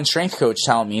D1 strength coach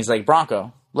telling me, he's like,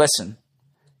 Bronco, listen.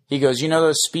 He goes, you know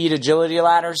those speed agility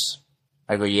ladders?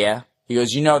 I go, yeah. He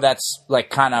goes, you know that's like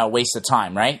kind of a waste of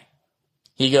time, right?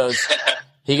 He goes,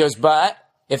 but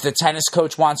if the tennis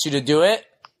coach wants you to do it,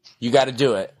 you got to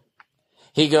do it.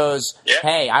 He goes,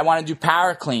 hey, I want to do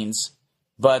power cleans,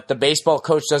 but the baseball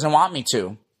coach doesn't want me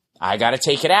to. I got to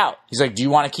take it out. He's like, do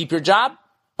you want to keep your job,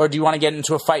 or do you want to get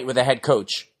into a fight with a head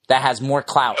coach that has more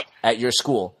clout at your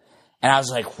school? And I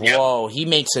was like, whoa, he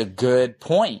makes a good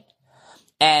point.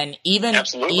 And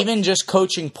even just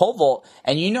coaching pole vault,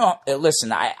 and you know,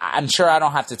 listen, I'm sure I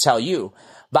don't have to tell you,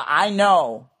 but I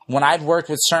know when I've worked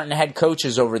with certain head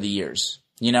coaches over the years,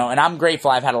 you know, and I'm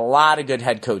grateful I've had a lot of good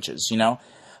head coaches, you know,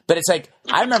 but it's like,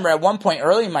 I remember at one point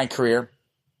early in my career,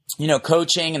 you know,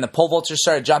 coaching, and the pole vaulters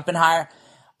started jumping higher.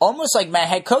 Almost like my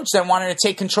head coach then wanted to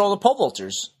take control of pole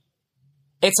vaulters.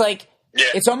 It's like,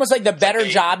 it's almost like the better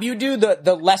job you do,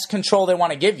 the less control they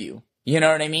want to give you. You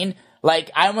know what I mean? Like,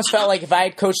 I almost felt like if I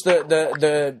had coached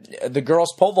the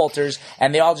girls pole vaulters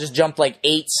and they all just jumped like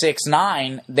 8, 6,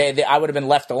 9, I would have been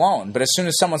left alone. But as soon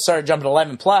as someone started jumping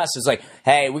 11 plus, it's like,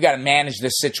 hey, we got to manage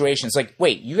this situation. It's like,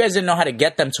 wait, you guys didn't know how to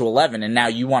get them to 11, and now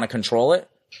you want to control it?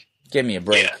 Give me a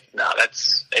break. Yeah, no,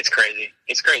 it's crazy.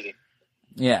 It's crazy.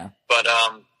 Yeah.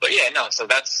 But yeah, no, so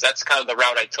that's kind of the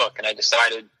route I took, and I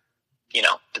decided, you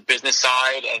know, the business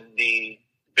side and the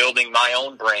building my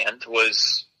own brand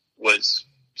was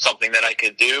something that I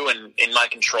could do and in my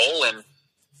control, and,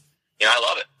 you know, I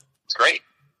love it. It's great.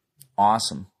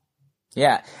 Awesome.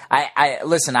 Yeah.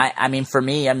 I mean, for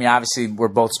me, I mean, obviously we're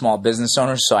both small business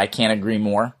owners, so I can't agree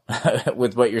more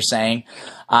with what you're saying.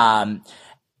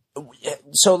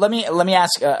 So let me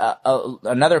ask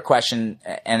another question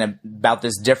and about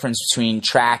this difference between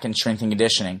track and strength and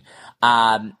conditioning.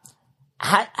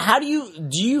 How do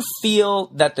you feel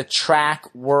that the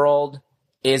track world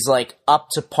is like up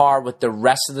to par with the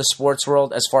rest of the sports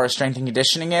world as far as strength and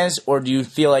conditioning is, or do you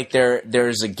feel like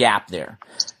there's a gap there?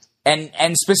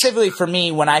 And specifically for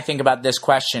me, when I think about this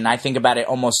question, I think about it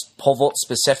almost pole vault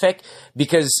specific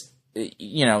because,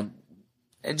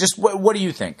 just what do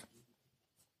you think?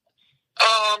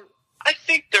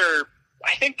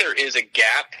 I think there is a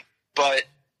gap, but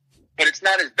it's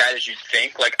not as bad as you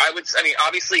think. Like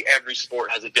obviously every sport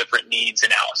has a different needs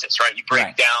analysis, right? You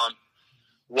break down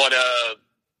what a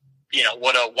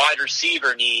wide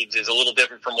receiver needs is a little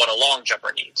different from what a long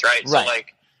jumper needs, right? So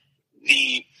like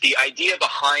the idea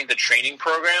behind the training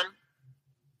program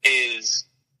is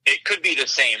it could be the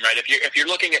same, right? If you're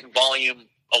looking at volume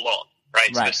alone,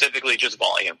 right? Specifically just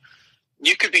volume,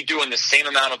 you could be doing the same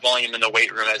amount of volume in the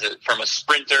weight room from a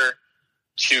sprinter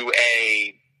to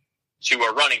a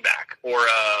running back or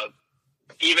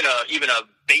even a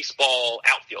baseball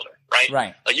outfielder, right?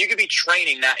 Right. Like you could be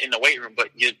training that in the weight room, but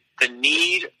the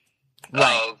need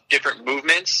of different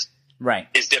movements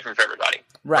is different for everybody,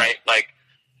 right? Like,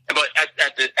 but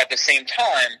at the same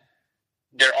time,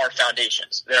 there are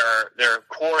foundations. There are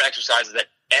core exercises that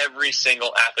every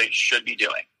single athlete should be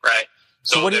doing, right?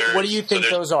 So what do you think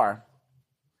those are?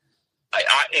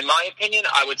 In my opinion,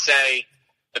 I would say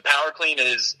the power clean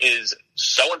is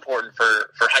so important for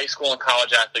high school and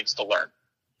college athletes to learn.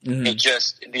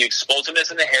 Mm-hmm. The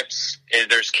explosiveness in the hips,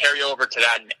 there's carryover to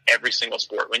that in every single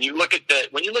sport. When you look at the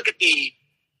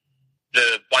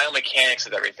biomechanics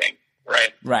of everything,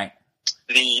 right? Right.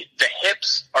 The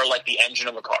hips are like the engine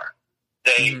of a car.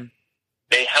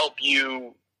 They help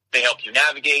you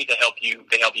navigate, they help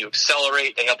you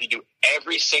accelerate, they help you do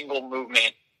every single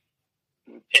movement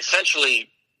essentially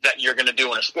that you're going to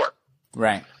do in a sport.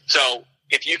 Right. So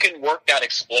if you can work that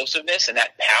explosiveness and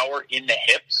that power in the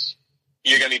hips,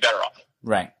 you're going to be better off.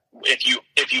 Right. If you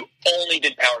only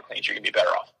did power cleans, you're going to be better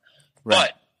off.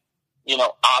 Right. But,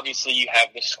 obviously you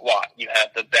have the squat, you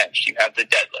have the bench, you have the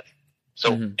deadlift.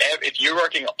 So if you're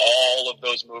working all of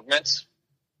those movements,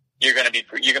 you're going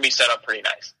to be set up pretty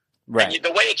nice. Right. And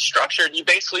the way it's structured, you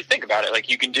basically think about it like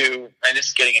you can do, and this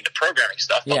is getting into programming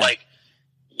stuff, but like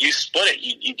you split it.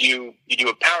 You do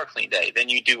a power clean day, then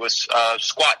you do a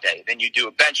squat day, then you do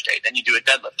a bench day, then you do a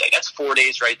deadlift day. That's 4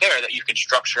 days right there that you can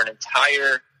structure an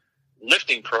entire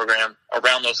lifting program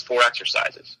around those 4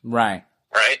 exercises. Right.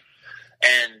 Right.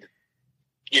 And,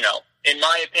 in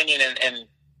my opinion, and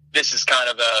this is kind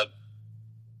of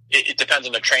it depends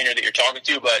on the trainer that you're talking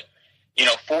to, but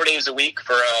 4 days a week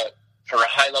for a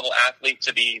high level athlete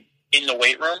to be in the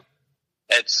weight room,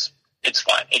 it's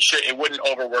fine. It wouldn't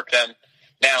overwork them.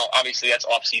 Now, obviously, that's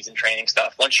off-season training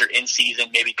stuff. Once you're in season,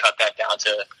 maybe cut that down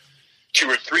to 2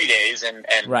 or 3 days and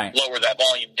lower that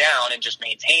volume down and just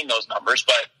maintain those numbers.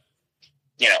 But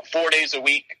 4 days a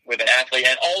week with an athlete,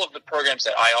 and all of the programs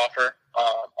that I offer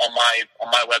on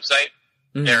my website,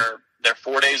 they're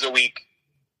 4 days a week.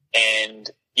 And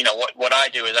what I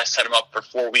do is I set them up for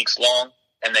 4 weeks long,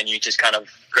 and then you just kind of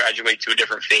graduate to a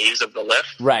different phase of the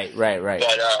lift. Right.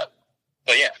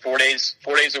 But yeah, 4 days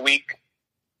a week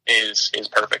is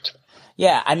perfect.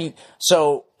 Yeah, I mean,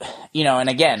 so, and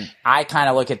again, I kind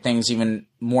of look at things even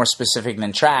more specific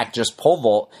than track, just pole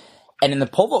vault. And in the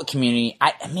pole vault community,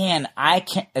 I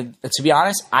can't, to be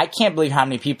honest, I can't believe how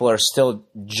many people are still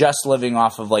just living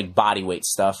off of like body weight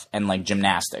stuff and like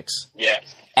gymnastics. Yeah.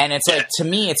 And it's like, to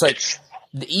me, it's like,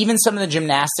 even some of the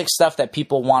gymnastics stuff that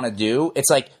people want to do,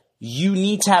 it's like, you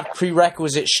need to have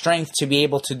prerequisite strength to be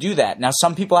able to do that. Now,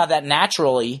 some people have that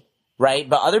naturally, right?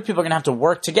 But other people are going to have to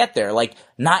work to get there. Like,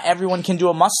 not everyone can do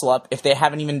a muscle up if they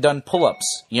haven't even done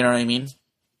pull-ups. You know what I mean?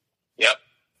 Yep.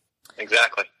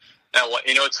 Exactly. Now,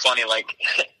 it's funny, like,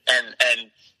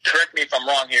 and correct me if I'm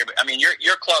wrong here, but I mean,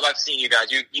 your club, I've seen you guys,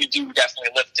 you do definitely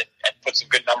lift and put some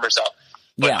good numbers up.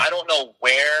 But I don't know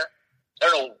where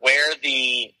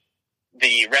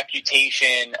the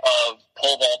reputation of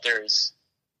pole vaulters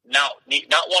not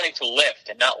wanting to lift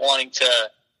and not wanting to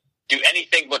do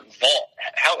anything but vault.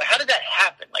 How did that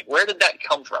happen? Like, where did that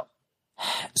come from?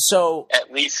 So,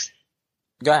 at least,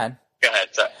 go ahead.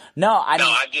 Sorry.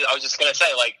 I was just gonna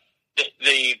say, like,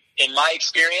 the in my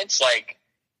experience, like,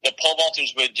 the pole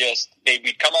vaulters would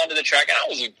we'd come onto the track, and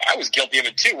I was guilty of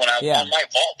it too when on my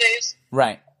vault days.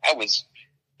 Right. I was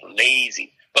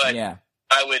lazy, but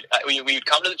we would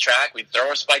come to the track, we'd throw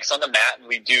our spikes on the mat, and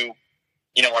we'd do,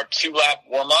 our 2-lap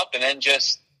warm up, and then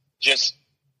just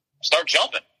start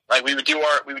jumping. Like, we would do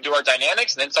our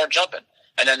dynamics and then start jumping,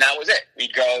 and then that was it.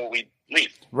 We'd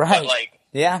leave. Right. But, like,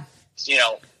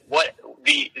 what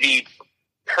the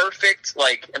perfect,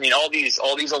 like, I mean, all these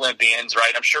Olympians,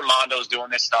 right? I'm sure Mondo's doing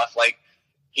this stuff. Like,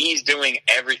 he's doing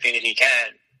everything that he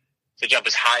can to jump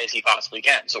as high as he possibly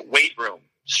can. So weight room,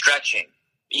 stretching,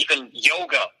 even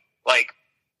yoga, like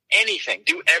anything.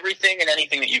 Do everything and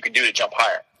anything that you can do to jump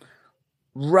higher.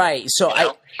 Right. So You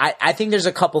know? I think there's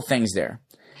a couple things there.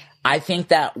 I think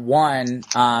that one,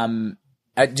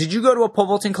 did you go to a pole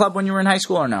vaulting club when you were in high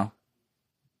school or no?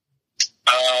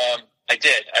 I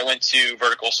did. I went to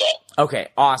vertical assault. Okay,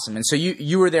 awesome. And so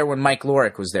you were there when Mike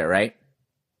Lorick was there, right?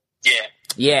 Yeah.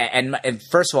 Yeah, and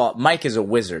first of all, Mike is a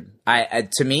wizard.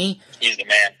 To me, he's the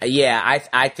man. Yeah,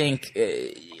 I think.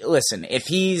 Listen, if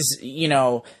he's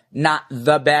not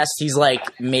the best, he's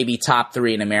like maybe top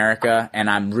 3 in America, and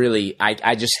I'm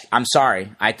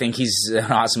sorry. I think he's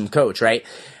an awesome coach, right?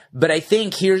 But I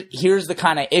think here's the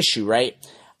kind of issue, right?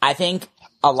 I think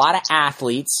a lot of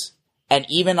athletes and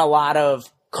even a lot of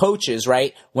coaches,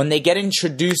 right, when they get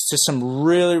introduced to some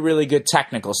really, really good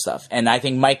technical stuff, and I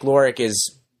think Mike Lorick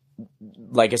is,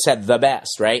 like I said, the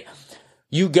best, right?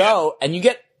 You go and you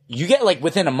get like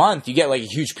within a month, you get like a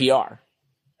huge PR.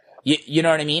 You know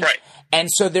what I mean? Right. And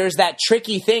so there's that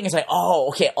tricky thing. It's like, oh,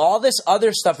 okay, all this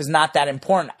other stuff is not that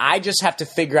important. I just have to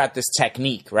figure out this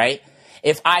technique, right?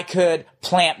 If I could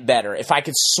plant better, if I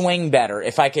could swing better,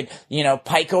 if I could,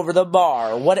 pike over the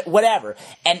bar, or whatever.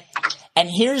 And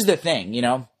here's the thing,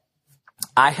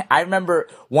 I remember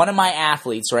one of my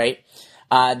athletes, right?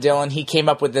 Dylan, he came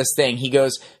up with this thing. He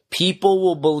goes, people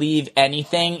will believe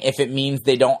anything if it means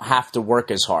they don't have to work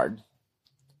as hard.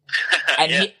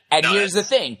 And here's the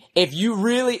thing. If you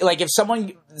really, if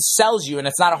someone sells you, and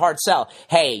it's not a hard sell,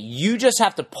 hey, you just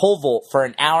have to pole vault for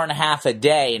an hour and a half a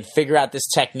day and figure out this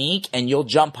technique and you'll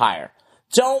jump higher.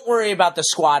 Don't worry about the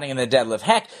squatting and the deadlift.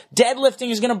 Heck, deadlifting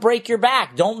is going to break your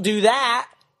back. Don't do that.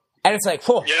 And it's like,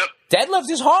 whoa, deadlift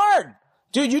is hard.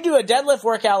 Dude, you do a deadlift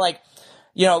workout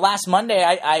last Monday,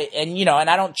 and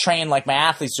I don't train like my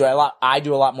athletes do. I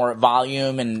do a lot more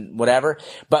volume and whatever.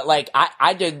 But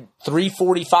I did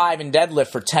 345 in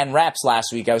deadlift for 10 reps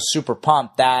last week. I was super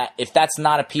pumped. That if that's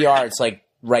not a PR, it's like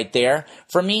right there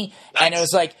for me. Nice. And it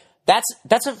was like,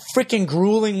 that's a freaking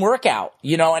grueling workout,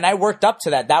 and I worked up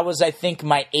to that. That was, I think,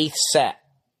 my 8th set,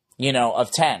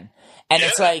 of 10. And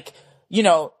it's like,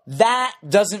 that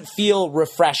doesn't feel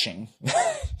refreshing.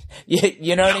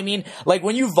 You know what I mean? Like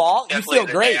when you vault, definitely you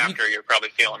feel great. After you're probably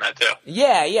feeling that too.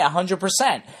 Yeah,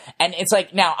 100%. And it's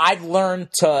like, now I've learned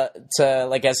to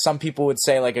like, as some people would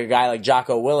say, like a guy like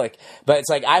Jocko Willink, but it's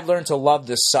like, I've learned to love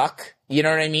the suck. You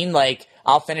know what I mean? Like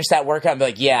I'll finish that workout and be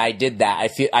like, yeah, I did that.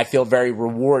 I feel very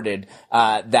rewarded,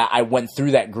 that I went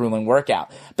through that grueling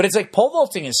workout. But it's like pole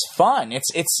vaulting is fun.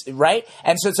 It's right.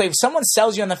 And so it's like if someone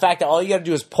sells you on the fact that all you got to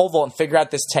do is pole vault and figure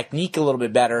out this technique a little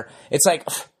bit better, it's like,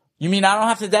 you mean I don't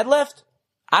have to deadlift?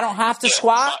 I don't have to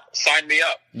squat? Sign me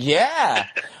up. Yeah.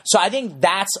 So I think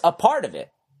that's a part of it.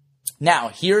 Now,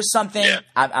 here's something. Yeah.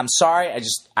 I'm sorry.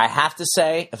 I have to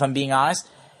say, if I'm being honest,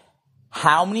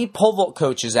 how many pole vault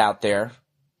coaches out there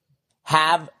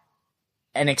have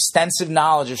an extensive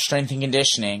knowledge of strength and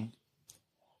conditioning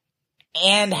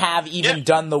and have even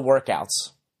done the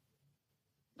workouts?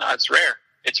 No, it's rare.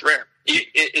 It's rare.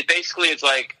 It basically is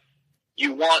like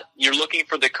you're looking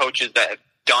for the coaches that have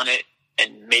done it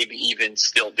and maybe even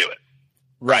still do it.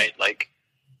 Right? Like,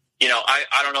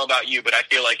 I don't know about you, but I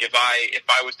feel like if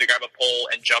I was to grab a pole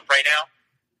and jump right now,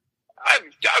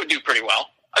 I would do pretty well.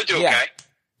 I'd do okay.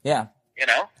 Yeah.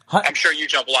 I'm sure you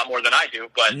jump a lot more than I do,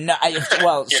 but no.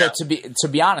 So to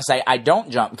be honest, I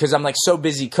don't jump because I'm like so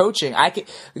busy coaching.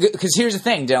 Because here's the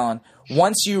thing, Dylan.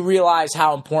 Once you realize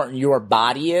how important your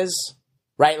body is,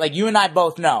 right? Like you and I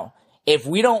both know. If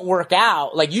we don't work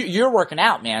out, like you're working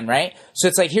out, man, right? So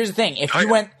it's like, here's the thing. If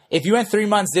you went 3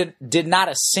 months, did not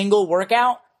a single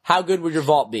workout, how good would your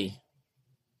vault be?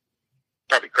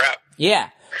 Probably crap. Yeah.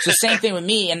 So same thing with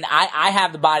me. And I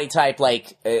have the body type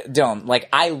like, Dylan, like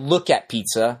I look at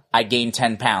pizza, I gain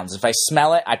 10 pounds. If I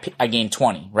smell it, I gain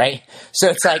 20, right? So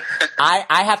it's like,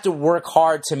 I have to work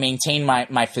hard to maintain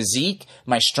my physique,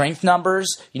 my strength numbers,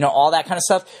 all that kind of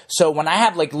stuff. So when I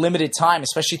have like limited time,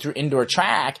 especially through indoor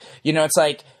track, it's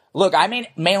like, look, I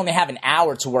may only have an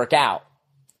hour to work out.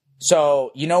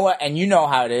 So you know what? And you know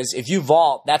how it is. If you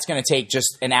vault, that's going to take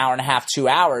just an hour and a half, 2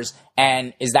 hours.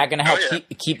 And is that going to help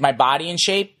keep my body in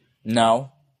shape?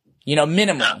 No.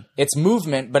 Minimal. No. It's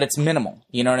movement, but it's minimal.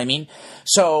 You know what I mean?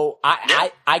 So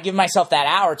I give myself that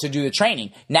hour to do the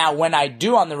training. Now, when I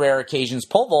do on the rare occasions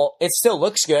pole vault, it still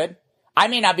looks good. I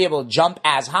may not be able to jump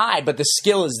as high, but the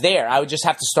skill is there. I would just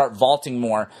have to start vaulting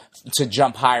more to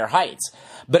jump higher heights.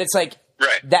 But it's like,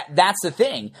 that's the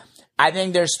thing. I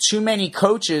think there's too many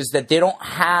coaches that they don't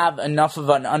have enough of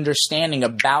an understanding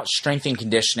about strength and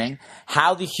conditioning,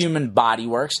 how the human body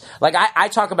works. Like I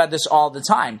talk about this all the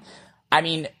time. I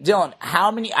mean, Dylan,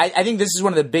 I think this is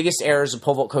one of the biggest errors a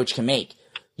pole vault coach can make.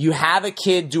 You have a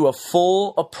kid do a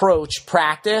full approach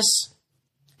practice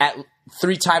at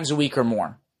 3 times a week or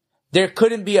more. There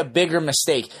couldn't be a bigger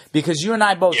mistake because you and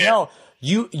I both know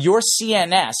your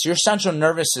CNS, your central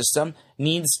nervous system,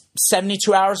 needs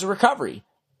 72 hours of recovery.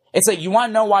 It's like you want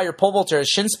to know why your pole vaulter has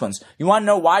shin splints. You want to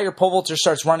know why your pole vaulter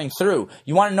starts running through.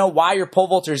 You want to know why your pole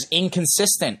vaulter is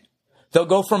inconsistent. They'll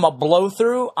go from a blow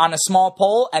through on a small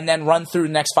pole and then run through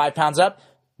the next 5 pounds up.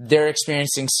 They're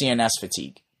experiencing CNS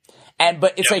fatigue.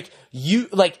 But it's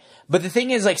but the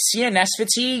thing is, like, CNS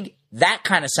fatigue, that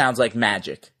kind of sounds like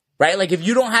magic, right? Like, if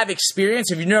you don't have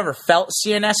experience, if you've never felt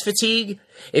CNS fatigue,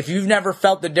 if you've never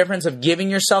felt the difference of giving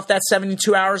yourself that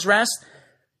 72 hours rest,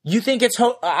 you think it's,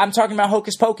 I'm talking about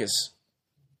hocus pocus.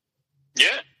 Yeah.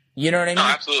 You know what I mean? No,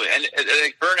 absolutely. And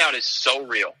like, burnout is so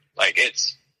real. Like,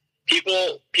 it's,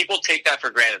 people take that for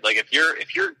granted. Like, if you're,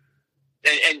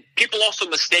 and people also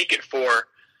mistake it for,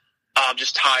 I'm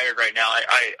just tired right now.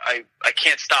 I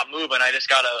can't stop moving. I just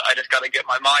gotta get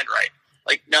my mind right.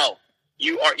 Like, no,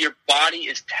 your body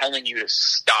is telling you to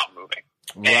stop moving.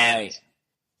 Right. And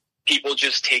people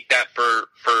just take that for,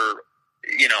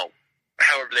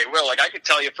 however they will. Like, I could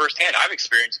tell you firsthand, I've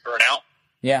experienced burnout.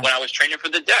 Yeah. When I was training for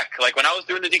the deck. Like, when I was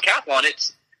doing the decathlon,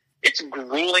 it's a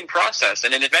grueling process.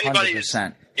 And then if anybody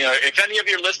 100%. if any of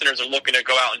your listeners are looking to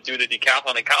go out and do the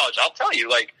decathlon in college, I'll tell you,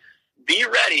 like, be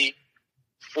ready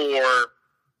for,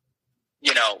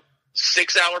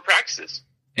 6-hour practices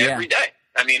every day.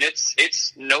 I mean,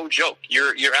 it's no joke.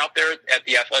 You're out there at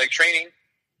the athletic training,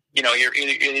 you're in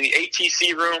the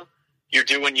ATC room, you're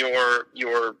doing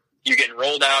you're getting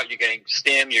rolled out, you're getting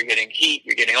stim, you're getting heat,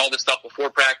 you're getting all this stuff before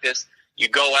practice. You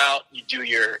go out, you do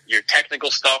your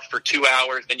technical stuff for 2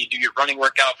 hours, then you do your running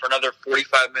workout for another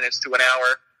 45 minutes to an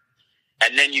hour.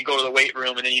 And then you go to the weight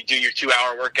room, and then you do your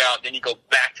 2-hour workout. Then you go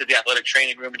back to the athletic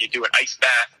training room, and you do an ice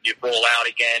bath. And you roll out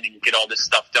again, and you get all this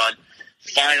stuff done.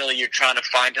 Finally, you're trying to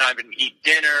find time to eat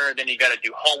dinner. Then you got to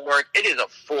do homework. It is a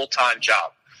full-time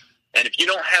job. And if you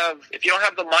don't have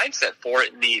the mindset for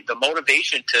it and the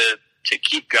motivation to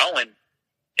keep going,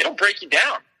 it'll break you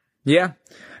down. Yeah,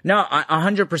 no,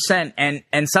 100%.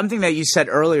 And something that you said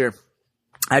earlier,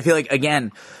 I feel like,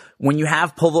 again, when you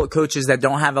have pole vault coaches that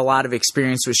don't have a lot of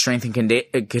experience with strength and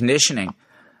conditioning,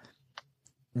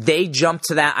 they jump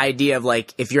to that idea of,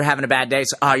 like, if you're having a bad day,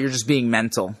 it's, you're just being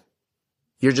mental.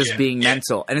 You're just being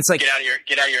mental. And it's like, get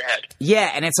out of your head.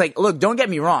 Yeah. And it's like, look, don't get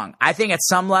me wrong. I think at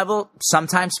some level,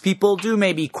 sometimes people do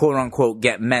maybe quote unquote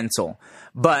get mental,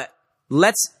 but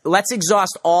let's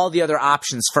exhaust all the other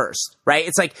options first, right?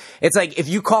 It's like if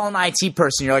you call an IT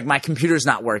person, you're like, my computer's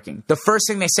not working. The first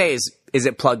thing they say is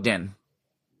it plugged in?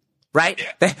 Right?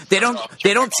 Yeah. They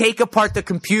don't take apart the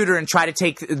computer and try to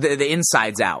take the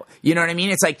insides out. You know what I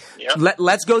mean? It's like,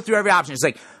 let's go through every option. It's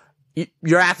like,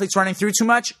 your athlete's running through too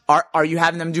much. Are you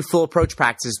having them do full approach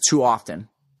practices too often?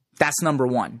 That's number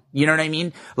one. You know what I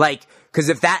mean? Like, cause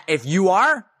if you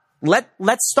are,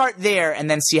 let's start there and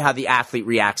then see how the athlete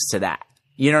reacts to that.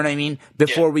 You know what I mean?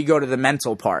 Before we go to the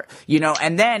mental part,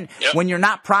 and then when you're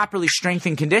not properly strength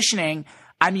and conditioning,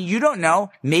 I mean, you don't know,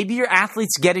 maybe your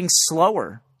athlete's getting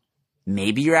slower.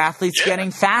 Maybe your athlete's getting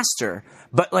faster,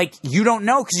 but, like, you don't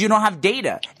know because you don't have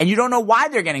data and you don't know why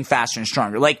they're getting faster and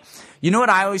stronger. Like, what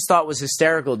I always thought was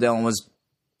hysterical, Dylan, was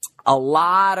a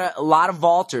lot of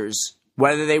vaulters,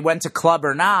 whether they went to club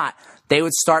or not, they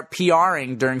would start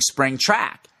PRing during spring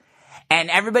track. And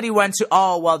everybody went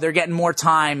to, they're getting more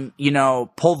time,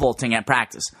 pole vaulting at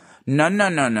practice. No.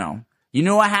 You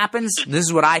know what happens? This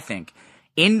is what I think.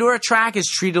 Indoor track is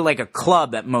treated like a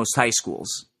club at most high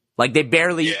schools. Like, they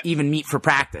barely even meet for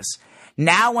practice.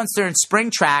 Now, once they're in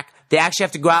spring track, they actually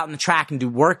have to go out on the track and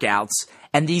do workouts,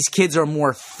 and these kids are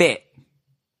more fit,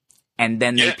 and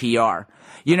then they PR.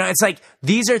 It's like,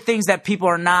 these are things that people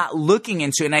are not looking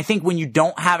into, and I think when you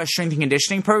don't have a strength and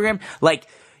conditioning program, like,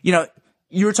 you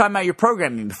were talking about your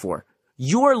programming before.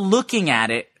 You're looking at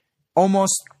it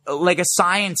almost like a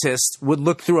scientist would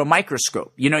look through a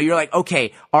microscope. You're like,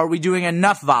 okay, are we doing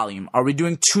enough volume? Are we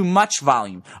doing too much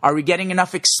volume? Are we getting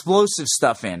enough explosive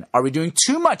stuff in? Are we doing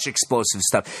too much explosive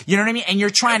stuff? You know what I mean? And you're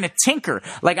trying to tinker.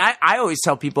 Like, I always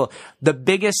tell people the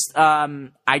biggest,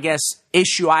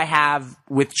 issue I have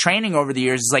with training over the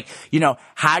years is, like,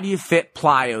 how do you fit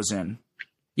plyos in?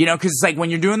 Cause it's like when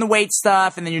you're doing the weight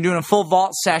stuff and then you're doing a full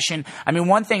vault session. I mean,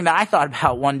 one thing that I thought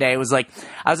about one day was, like,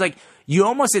 I was like,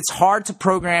 it's hard to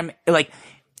program,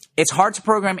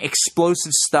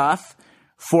 explosive stuff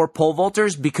for pole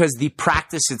vaulters because the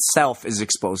practice itself is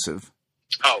explosive.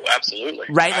 Oh, absolutely.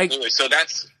 Right. Absolutely. So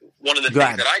that's one of the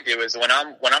things that I do is when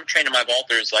I'm training my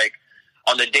vaulters, like,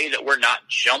 on the day that we're not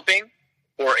jumping,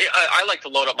 or I like to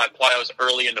load up my plyos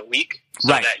early in the week so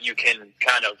that you can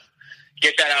kind of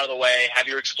get that out of the way, have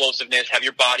your explosiveness, have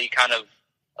your body kind of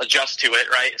adjust to it.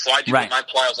 Right. So I do my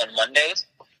plyos on Mondays.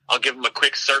 I'll give them a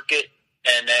quick circuit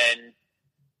and then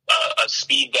a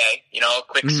speed day, a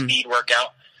quick speed workout.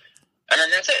 And then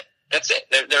that's it.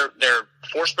 Their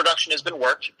force production has been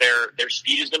worked. Their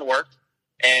speed has been worked.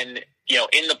 And,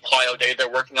 in the plyo day,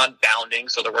 they're working on bounding.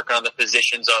 So they're working on the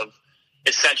positions of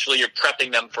essentially you're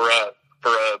prepping them for a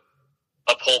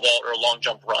pole vault or a long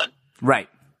jump run. Right.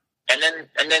 And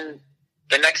then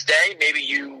the next day, maybe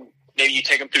you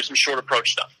take them through some short approach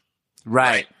stuff.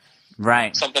 Right.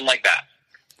 Something like that.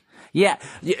 Yeah.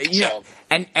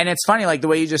 And it's funny, like the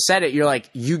way you just said it, you're like,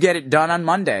 you get it done on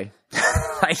Monday.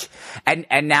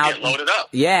 and now load it up.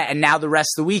 Yeah. And now the rest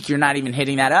of the week, you're not even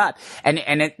hitting that up.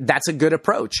 And that's a good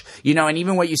approach, and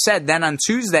even what you said then on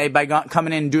Tuesday by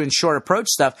coming in and doing short approach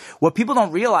stuff, what people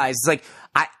don't realize is like,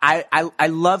 I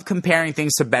love comparing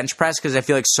things to bench press because I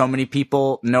feel like so many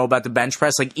people know about the bench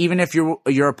press. Like even if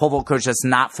you're a pole vault coach that's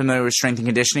not familiar with strength and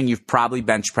conditioning, you've probably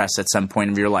bench pressed at some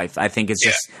point of your life. I think it's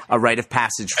just a rite of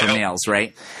passage for males,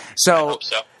 right? I hope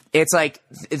so. It's like,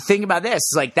 think about this.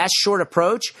 It's like that short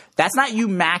approach, that's not you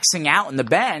maxing out in the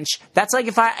bench. That's like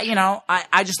if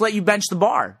I just let you bench the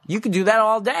bar. You can do that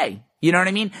all day. You know what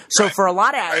I mean? So for a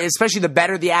lot of, especially the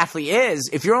better the athlete is,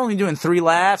 if you're only doing 3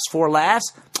 laps, 4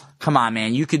 laps, come on,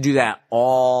 man, you could do that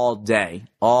all day.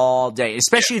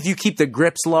 Especially if you keep the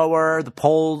grips lower, the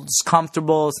pole's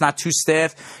comfortable, it's not too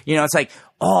stiff. It's like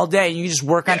all day and you just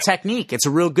work on technique. It's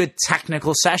a real good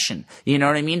technical session. You know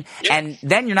what I mean? Yeah. And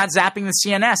then you're not zapping the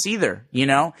CNS either,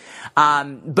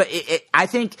 But I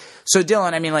think, so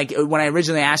Dylan, I mean, like when I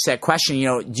originally asked that question,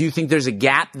 do you think there's a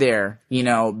gap there,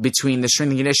 between the strength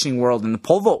and conditioning world and the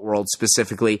pole vault world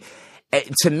specifically?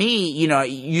 To me,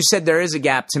 you said there is a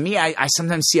gap. To me, I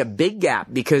sometimes see a big gap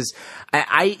because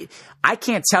I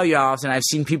can't tell you how often I've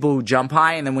seen people who jump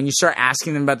high, and then when you start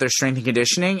asking them about their strength and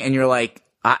conditioning, and you're like,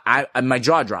 my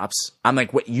jaw drops. I'm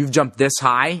like, what? You've jumped this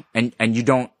high, and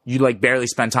you like barely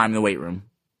spend time in the weight room.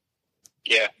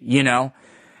 Yeah.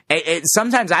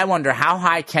 Sometimes I wonder how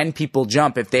high can people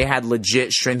jump if they had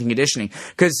legit strength and conditioning?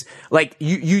 Because like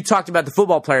you talked about the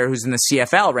football player who's in the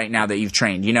CFL right now that you've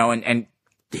trained, and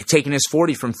taking his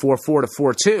 40 from 4.4 to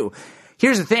 4.2.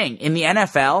 Here's the thing. In the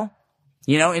NFL,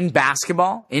 in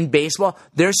basketball, in baseball,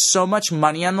 there's so much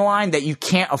money on the line that you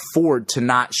can't afford to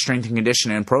not strengthen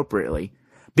condition appropriately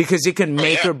because it could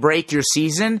make or break your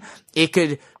season. It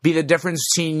could be the difference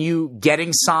between you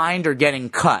getting signed or getting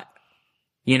cut,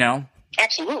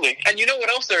 Absolutely. And you know what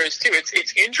else there is too?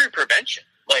 It's injury prevention.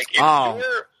 Like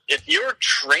if you're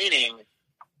training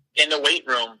in the weight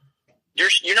room,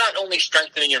 you're not only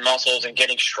strengthening your muscles and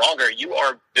getting stronger, you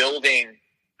are building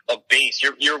a base.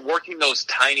 You're working those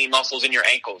tiny muscles in your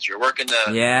ankles. You're working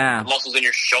the muscles in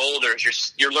your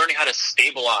shoulders. You're learning how to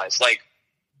stabilize. Like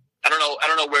I don't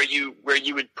know where you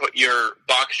would put your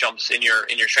box jumps in your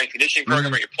strength conditioning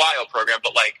program or your plyo program,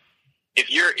 but like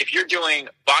if you're doing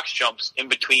box jumps in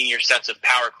between your sets of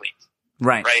power cleans,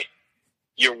 right?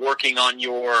 You're working on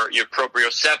your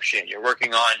proprioception. You're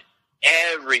working on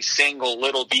every single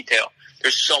little detail.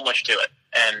 There's so much to it,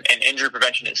 and injury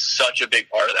prevention is such a big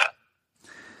part of that.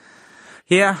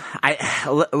 Yeah,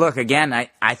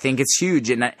 I think it's huge,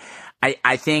 and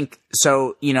I think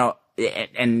so.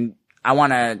 And I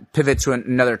want to pivot to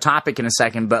another topic in a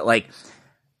second, but like,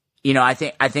 I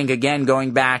think again,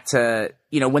 going back to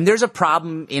when there's a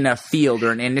problem in a field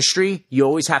or an industry, you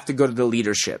always have to go to the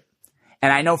leadership.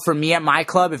 And I know for me at my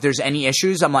club, if there's any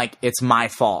issues, I'm like, it's my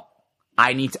fault.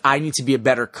 I need to be a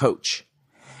better coach.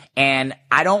 And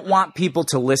I don't want people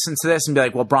to listen to this and be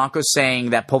like, well, Bronco's saying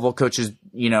that pole vault coaches,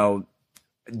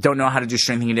 don't know how to do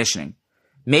strength and conditioning.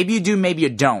 Maybe you do, maybe you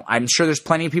don't. I'm sure there's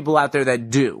plenty of people out there that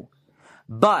do.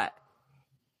 But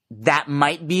that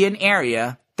might be an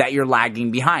area that you're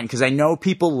lagging behind because I know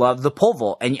people love the pole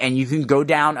vault and you can go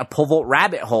down a pole vault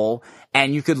rabbit hole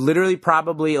and you could literally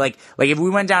probably like if we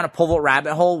went down a pole vault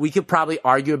rabbit hole, we could probably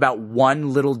argue about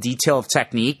one little detail of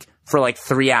technique for like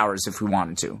 3 hours if we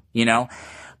wanted to,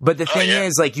 But the thing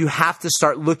is, like, you have to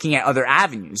start looking at other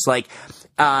avenues. Like,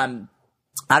 I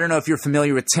don't know if you're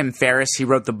familiar with Tim Ferriss. He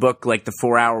wrote the book, like, The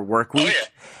 4-Hour Work Week.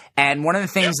 And one of the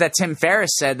things that Tim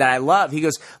Ferriss said that I love, he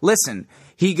goes, listen,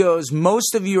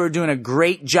 most of you are doing a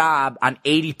great job on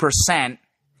 80%,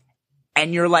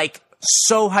 and you're, like,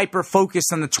 so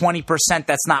hyper-focused on the 20%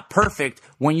 that's not perfect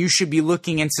when you should be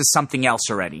looking into something else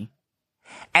already.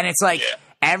 And it's like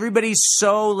everybody's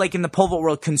so, like, in the pole vault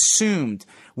world consumed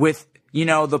with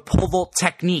the pole vault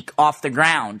technique off the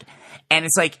ground. And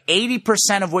it's like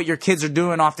 80% of what your kids are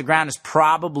doing off the ground is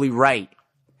probably right.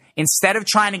 Instead of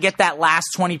trying to get that last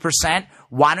 20%,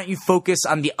 why don't you focus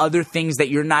on the other things that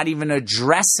you're not even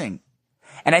addressing?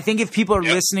 And I think if people are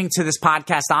listening to this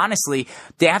podcast honestly,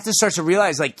 they have to start to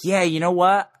realize like, yeah, you know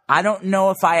what? I don't know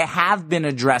if I have been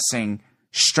addressing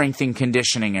strength and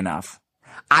conditioning enough.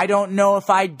 I don't know if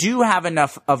I do have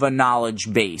enough of a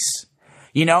knowledge base.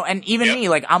 You know, and even me,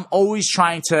 like, I'm always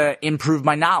trying to improve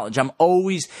my knowledge. I'm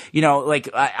always, you know, like,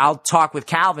 I'll talk with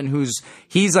Calvin,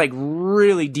 he's like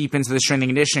really deep into the strength and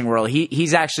conditioning world.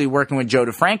 He's actually working with Joe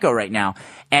DeFranco right now.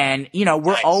 And, you know,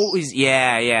 we're always,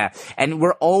 and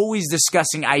we're always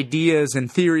discussing ideas and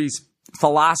theories,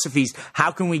 philosophies.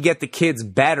 How can we get the kids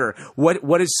better?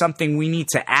 What is something we need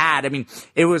to add? I mean,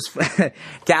 it was,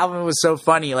 Calvin was so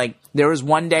funny. Like, there was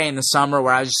one day in the summer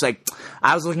where I was just like,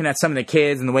 I was looking at some of the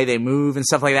kids and the way they move and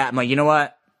stuff like that. I'm like, you know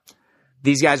what?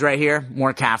 These guys right here,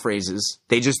 more calf raises.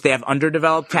 They have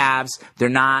underdeveloped calves. They're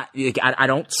not, I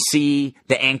don't see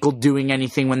the ankle doing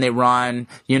anything when they run.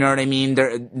 You know what I mean?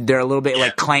 They're a little bit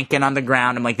like clanking on the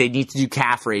ground. I'm like, they need to do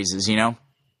calf raises, you know?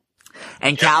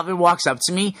 And Calvin walks up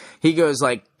to me. He goes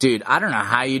like, dude, I don't know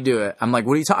how you do it. I'm like,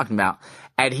 what are you talking about?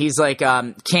 And he's like,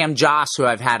 Cam Joss, who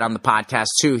I've had on the podcast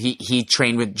too. He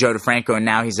trained with Joe DeFranco and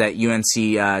now he's at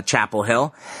UNC Chapel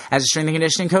Hill as a strength and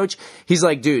conditioning coach. He's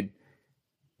like, dude,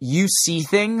 you see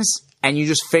things and you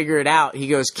just figure it out. He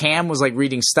goes, Cam was like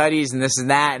reading studies and this and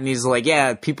that. And he's like,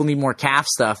 yeah, people need more calf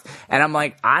stuff. And I'm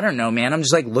like, I don't know, man. I'm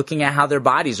just like looking at how their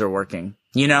bodies are working.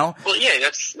 You know? Well, yeah,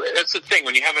 that's the thing.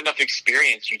 When you have enough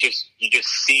experience, you just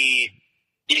see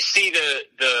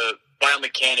the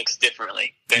biomechanics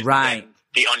differently than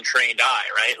the untrained eye,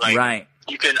 right? Like, I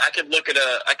could look at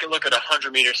a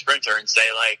 100-meter sprinter and say,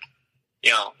 like,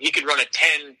 you know, he could run a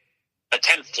 10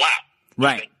 flat,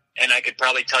 right? Even, and I could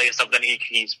probably tell you something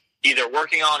he's either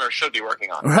working on or should be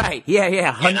working on, right? Yeah,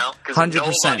 you know, because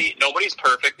 100%. Nobody's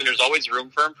perfect, and there's always room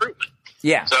for improvement.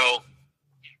 Yeah. So.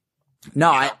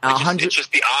 No, it's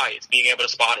just the eye. It's being able to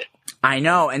spot it. I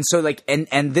know. And so like,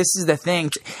 and this is the thing,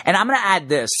 and I'm going to add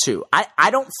this too. I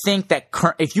don't think that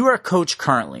if you are a coach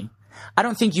currently, I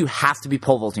don't think you have to be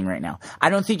pole vaulting right now.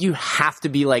 I don't think you have to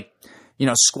be like, you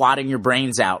know, squatting your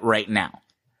brains out right now.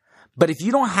 But if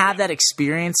you don't have that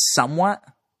experience somewhat,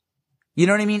 you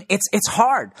know what I mean? It's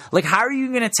hard. Like, how are you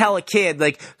going to tell a kid,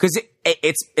 like, cause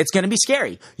it's going to be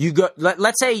scary. You go,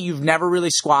 let's say you've never really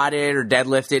squatted or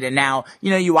deadlifted and now, you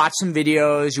know, you watch some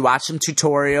videos, you watch some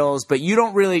tutorials, but you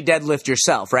don't really deadlift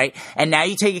yourself, right? And now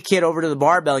you take a kid over to the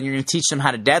barbell and you're going to teach them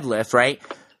how to deadlift, right?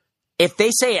 If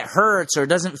they say it hurts or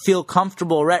doesn't feel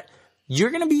comfortable, right, you're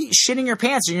going to be shitting your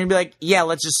pants. You're going to be like, yeah,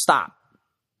 let's just stop.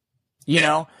 You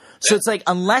know? So it's like,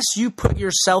 unless you put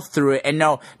yourself through it and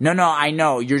no, I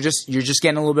know you're just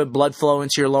getting a little bit of blood flow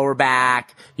into your lower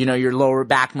back. You know, your lower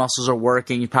back muscles are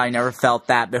working. You probably never felt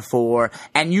that before.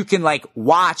 And you can like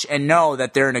watch and know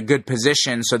that they're in a good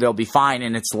position so they'll be fine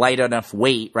and it's light enough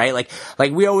weight, right? Like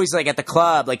we always like at the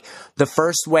club, like the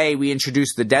first way we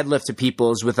introduce the deadlift to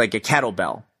people is with like a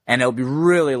kettlebell. And it'll be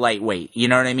really lightweight. You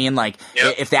know what I mean? Like,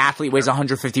 if the athlete weighs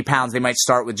 150 pounds, they might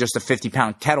start with just a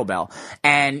 50-pound kettlebell.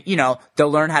 And, you know,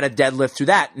 they'll learn how to deadlift through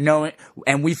that.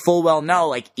 And we full well know,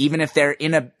 like, even if they're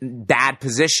in a bad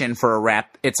position for a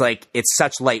rep, it's like, it's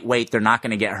such lightweight, they're not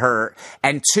going to get hurt.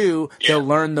 And two, they'll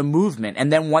learn the movement.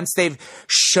 And then once they've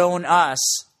shown us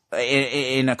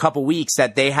in a couple weeks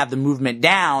that they have the movement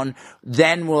down,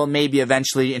 then we'll maybe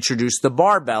eventually introduce the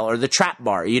barbell or the trap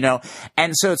bar, you know?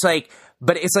 And so it's like,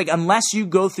 but it's like, unless you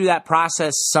go through that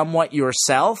process somewhat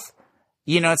yourself,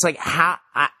 you know, it's like,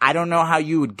 I don't know how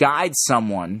you would guide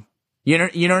someone. You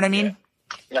know what I mean?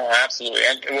 Yeah. No, absolutely.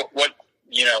 And what,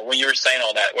 you know, when you were saying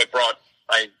all that,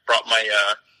 I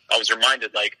was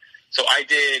reminded, like, so I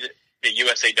did the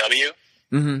USAW,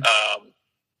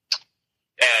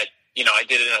 you know, I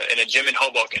did it in a gym in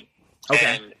Hoboken. Okay.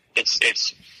 And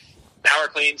it's power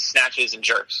cleans, snatches, and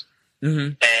jerks.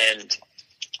 Mm-hmm. And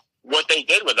what they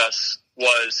did with us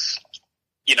was,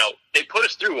 you know, they put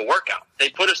us through a workout. They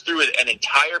put us through an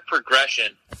entire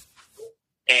progression,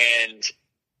 and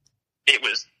it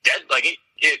was dead. Like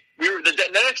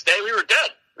the next day we were dead.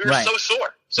 We were so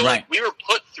sore. So like we were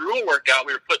put through a workout.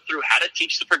 We were put through how to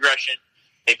teach the progression.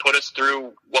 They put us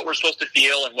through what we're supposed to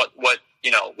feel and what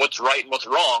you know, what's right and what's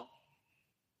wrong.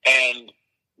 And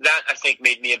that, I think,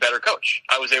 made me a better coach.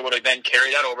 I was able to then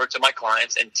carry that over to my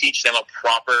clients and teach them a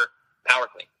proper power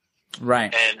clean.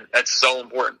 Right. And that's so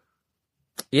important.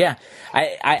 Yeah,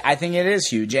 I think it is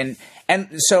huge. And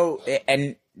so,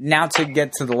 and now to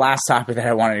get to the last topic that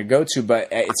I wanted to go to, but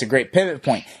it's a great pivot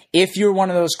point. If you're one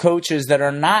of those coaches that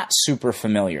are not super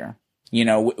familiar, you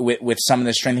know, with some of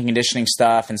the strength and conditioning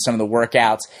stuff and some of the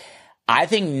workouts, I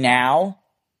think now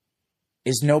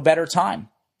is no better time.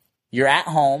 You're at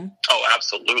home. Oh,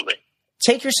 absolutely.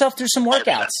 Take yourself through some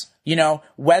workouts. 100%. You know,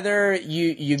 whether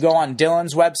you go on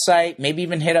Dylan's website, maybe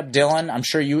even hit up Dylan. I'm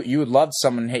sure you would love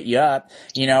someone to hit you up.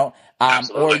 You know,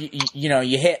 Or,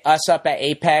 you hit us up at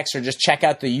Apex, or just check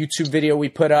out the YouTube video we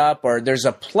put up, or there's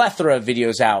a plethora of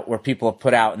videos out where people have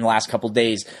put out in the last couple of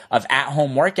days of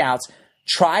at-home workouts.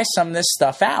 Try some of this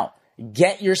stuff out.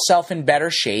 Get yourself in better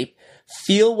shape.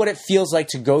 Feel what it feels like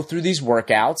to go through these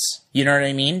workouts. You know what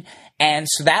I mean? And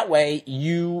so that way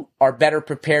you are better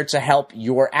prepared to help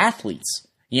your athletes.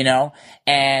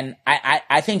 And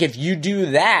I think if you do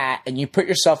that and you put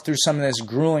yourself through some of this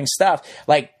grueling stuff,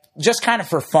 like just kind of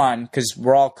for fun, because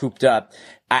we're all cooped up,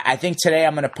 I think today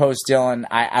I'm going to post, Dylan.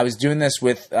 I was doing this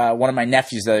with one of my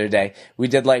nephews the other day. We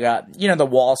did like the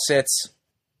wall sits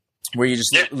where you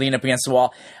just lean up against the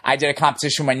wall. I did a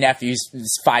competition with my nephew.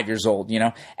 He's 5 years old,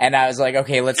 and I was like,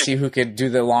 okay, let's see who could do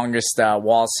the longest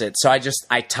wall sit. So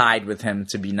I tied with him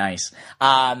to be nice.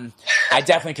 I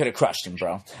definitely could have crushed him,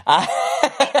 bro.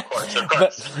 Of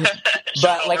course.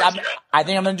 But like, I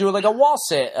think I'm going to do like a wall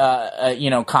sit,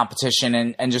 competition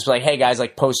and just be like, hey guys,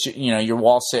 like post, your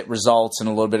wall sit results and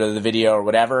a little bit of the video or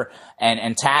whatever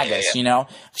and tag us,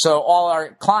 So all our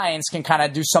clients can kind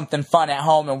of do something fun at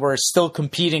home and we're still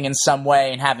competing in some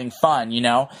way and having fun,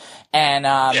 And,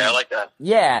 I like that.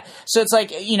 Yeah. So it's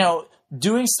like,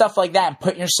 doing stuff like that and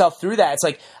putting yourself through that. It's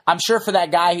like, I'm sure for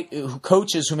that guy who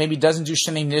coaches who maybe doesn't do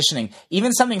strength and conditioning,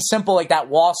 even something simple like that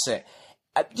wall sit,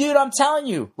 dude, I'm telling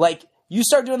you, like, you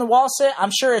start doing the wall sit,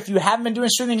 I'm sure if you haven't been doing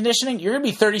strength and conditioning, you're going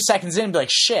to be 30 seconds in and be like,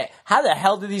 shit, how the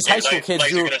hell did these high school kids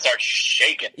do? You're going to start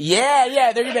shaking.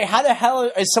 Yeah. They're going to be like, how the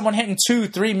hell is someone hitting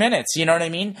 2-3 minutes? You know what I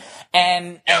mean?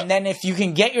 And then if you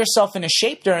can get yourself into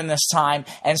shape during this time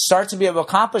and start to be able to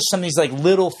accomplish some of these like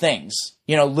little things,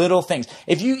 little things.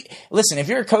 If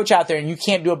you're a coach out there and you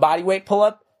can't do a body weight pull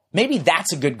up, maybe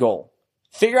that's a good goal.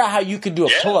 Figure out how you could do a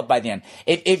pull up by the end.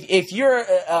 If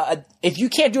you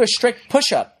can't do a strict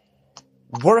push up,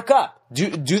 work up.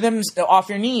 Do them off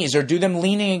your knees or do them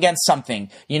leaning against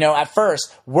something, at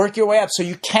first. Work your way up so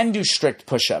you can do strict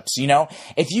push-ups,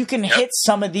 If you can hit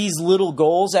some of these little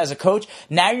goals as a coach,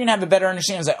 now you're going to have a better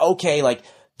understanding. It's like, okay, like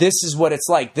this is what it's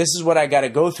like. This is what I got to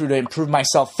go through to improve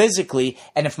myself physically.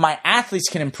 And if my athletes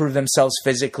can improve themselves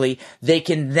physically, they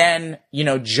can then,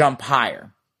 jump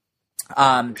higher.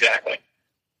 Exactly.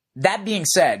 That being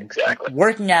said,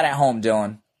 working out at home,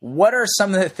 Dylan, what are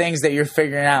some of the things that you're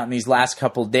figuring out in these last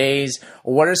couple of days?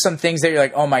 Or what are some things that you're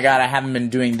like, oh my God, I haven't been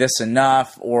doing this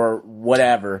enough or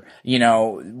whatever?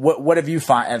 What have you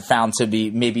found to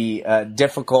be maybe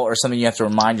difficult or something you have to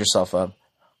remind yourself of?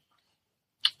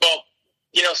 Well,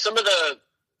 some of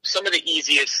the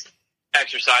easiest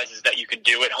exercises that you could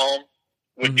do at home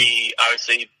would be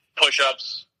obviously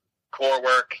push-ups, core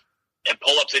work, and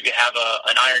pull-ups if you have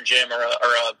an iron gym or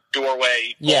a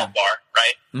doorway pull-up bar,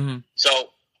 right? Mm-hmm. So,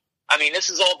 I mean, this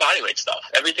is all bodyweight stuff.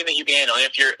 Everything that you can handle. And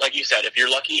if you're, like you said, if you're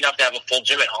lucky enough to have a full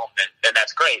gym at home, then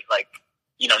that's great. Like,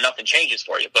 nothing changes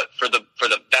for you. But for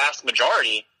the vast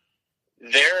majority,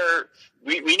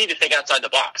 we need to think outside the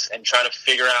box and try to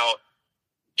figure out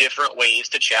different ways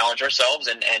to challenge ourselves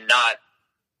and not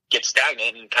get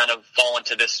stagnant and kind of fall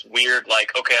into this weird,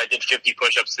 like, okay, I did 50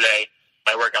 push-ups today,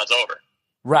 my workout's over.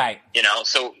 Right.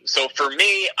 So for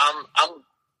me, I'm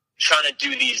trying to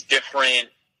do these different,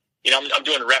 I'm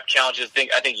doing rep challenges.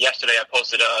 I think yesterday I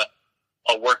posted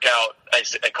a workout.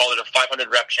 I called it a 500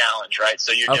 rep challenge, right?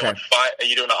 So you're doing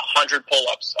 100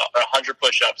 pull-ups, 100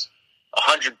 push-ups,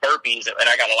 100 burpees, and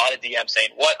I got a lot of DMs saying,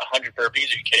 "What? 100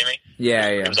 burpees? Are you kidding me?" Yeah.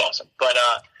 It was awesome. But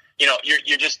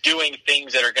you're just doing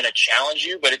things that are going to challenge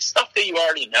you, but it's stuff that you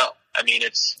already know. I mean,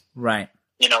 it's right.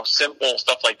 Simple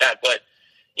stuff like that. But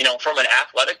from an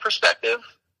athletic perspective,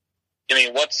 I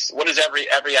mean, what does every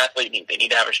athlete need? They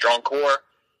need to have a strong core.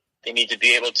 They need to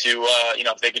be able to,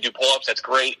 if they could do pull-ups, that's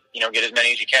great. Get as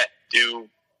many as you can.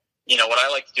 What I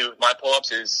like to do with my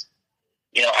pull-ups is,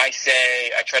 I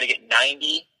try to get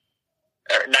 90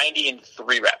 in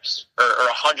 3 reps or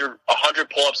 100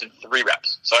 pull-ups in 3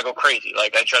 reps. So I go crazy.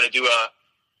 Like I try to do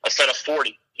a set of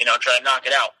 40, try to knock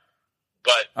it out.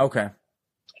 But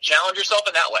challenge yourself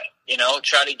in that way,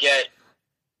 try to get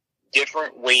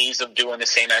different ways of doing the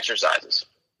same exercises.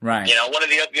 Right. One of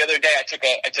the other day I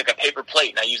took a paper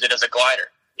plate and I used it as a glider,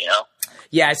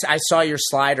 Yeah, I saw your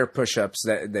slider push-ups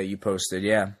that you posted,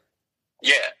 yeah.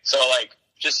 Yeah, so like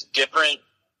just different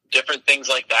things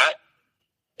like that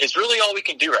is really all we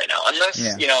can do right now.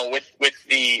 Unless, with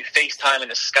the FaceTime and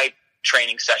the Skype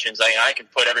training sessions, I can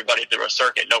put everybody through a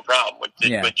circuit, no problem, with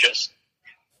just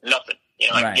nothing.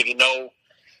 I can give you no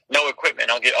equipment.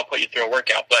 I'll put you through a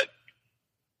workout, but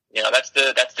that's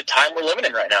the time we're living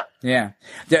in right now. Yeah.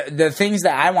 The things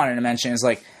that I wanted to mention is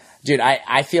like, dude,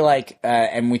 I feel like,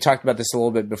 and we talked about this a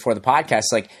little bit before the podcast,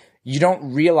 like you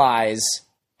don't realize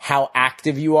how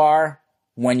active you are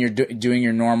when you're doing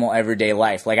your normal everyday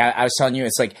life. Like I was telling you,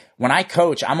 it's like when I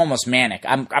coach, I'm almost manic.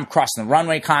 I'm crossing the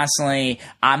runway constantly.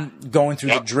 I'm going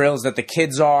through the drills that the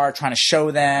kids are, trying to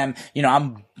show them. You know,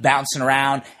 I'm bouncing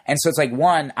around. And so it's like,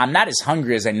 one, I'm not as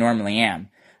hungry as I normally am.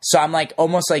 So I'm like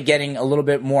almost like getting a little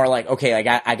bit more like, okay,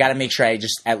 like I got to make sure I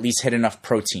just at least hit enough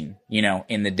protein, you know,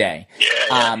 in the day.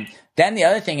 Yeah. Then the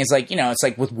other thing is like, you know, it's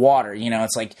like with water, you know,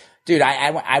 it's like, dude,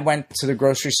 I went to the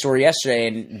grocery store yesterday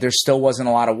and there still wasn't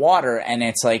a lot of water. And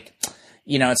it's like,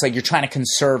 you know, it's like you're trying to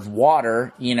conserve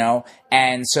water, you know?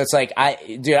 And so it's like,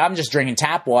 I'm just drinking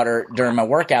tap water during my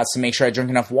workouts to make sure I drink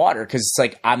enough water. Cause it's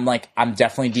like, I'm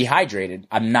definitely dehydrated.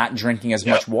 I'm not drinking as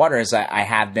much water as I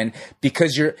have been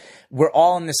because we're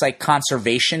all in this like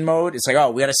conservation mode. It's like,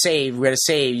 oh, we gotta save.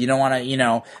 You don't want to, you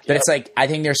know, but it's like, I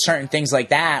think there's certain things like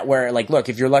that where like, look,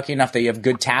 if you're lucky enough that you have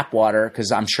good tap water,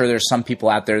 cause I'm sure there's some people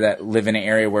out there that live in an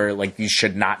area where like you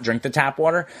should not drink the tap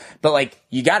water, but like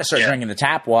you got to start drinking the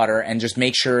tap water and just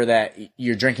make sure that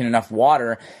you're drinking enough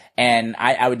water. And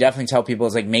I would definitely tell people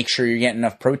is like, make sure you're getting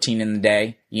enough protein in the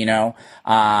day, you know,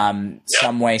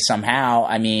 some way, somehow.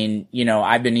 I mean, you know,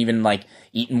 I've been even like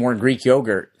eating more Greek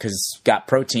yogurt because it's got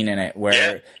protein in it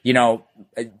where, you know,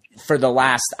 for the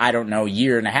last, I don't know,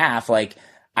 year and a half, like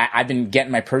I've been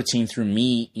getting my protein through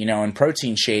meat, you know, and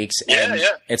protein shakes. And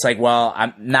it's like, well,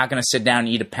 I'm not going to sit down and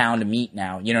eat a pound of meat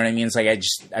now. You know what I mean? It's like,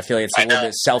 I feel like it's a little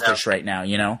bit selfish right now,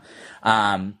 you know?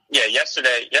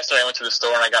 Yesterday I went to the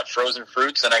store and I got frozen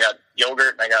fruits and I got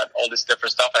yogurt and I got all this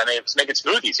different stuff. And I was making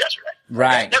smoothies yesterday.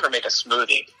 Right. I never make a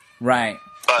smoothie. Right.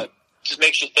 But just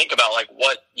makes you think about like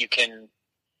what you can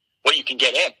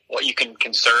get in, what you can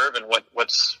conserve and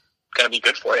what's going to be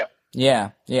good for you.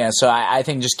 Yeah. Yeah. So I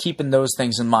think just keeping those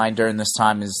things in mind during this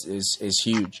time is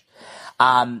huge.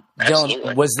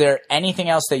 Dylan, was there anything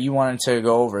else that you wanted to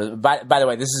go over? By the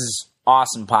way, this is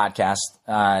awesome podcast.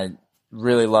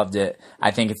 Really loved it.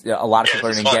 I think a lot of people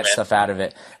are going to get stuff out of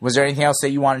it. Was there anything else that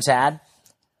you wanted to add?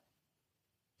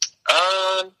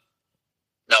 No,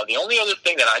 the only other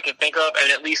thing that I can think of,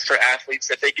 and at least for athletes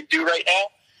that they can do right now,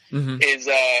 is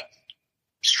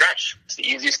stretch. It's the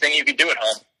easiest thing you can do at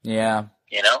home. Yeah.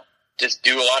 You know, just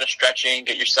do a lot of stretching,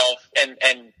 get yourself, and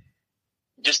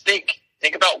just think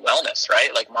about wellness,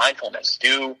 right? Like mindfulness.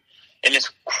 In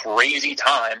this crazy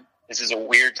time, this is a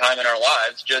weird time in our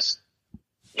lives, just,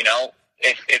 you know,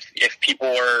 if people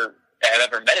have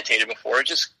ever meditated before,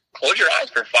 just close your eyes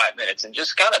for 5 minutes and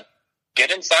just kind of get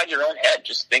inside your own head.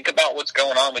 Just think about what's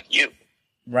going on with you.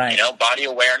 Right. You know, body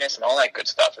awareness and all that good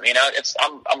stuff. I mean,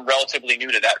 I'm relatively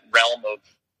new to that realm of,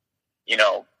 you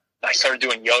know, I started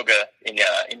doing yoga in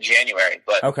January,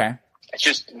 but it's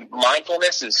just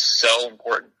mindfulness is so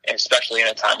important, especially in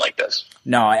a time like this.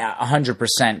 No,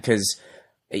 100%. Because,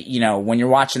 you know, when you're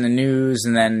watching the news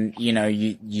and then, you know,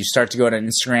 you start to go to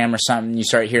Instagram or something, you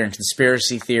start hearing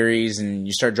conspiracy theories and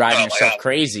you start driving yourself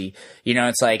crazy. You know,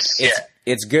 it's like,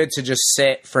 it's good to just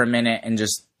sit for a minute and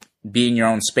just be in your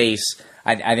own space.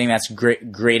 I think that's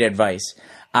great advice.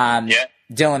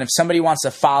 Dylan, if somebody wants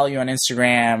to follow you on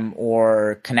Instagram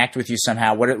or connect with you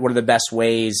somehow, what are the best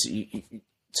ways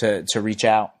to reach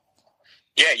out?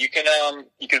 Yeah, you can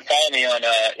follow me on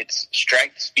it's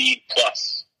Strength Speed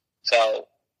Plus. So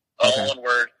all one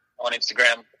word on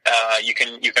Instagram. You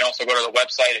can also go to the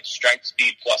website at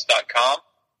strengthspeedplus.com.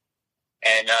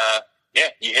 And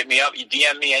you hit me up, you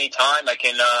DM me anytime. I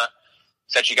can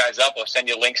set you guys up. I'll send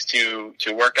you links to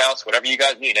workouts, whatever you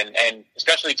guys need. And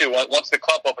especially too, once the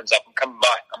club opens up, I'm coming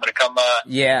by. I'm going to come.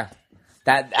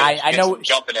 I know.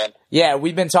 Jumping in. Yeah,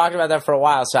 we've been talking about that for a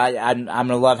while. So I'm going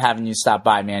to love having you stop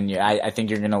by, man. I think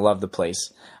you're going to love the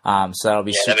place. So that'll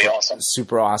be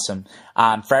super awesome.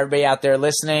 For everybody out there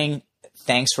listening,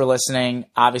 thanks for listening.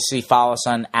 Obviously follow us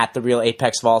on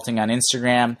 @TheRealApexVaulting on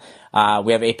Instagram.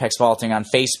 We have Apex Vaulting on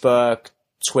Facebook,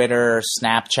 Twitter,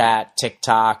 Snapchat,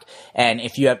 TikTok. And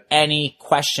if you have any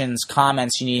questions,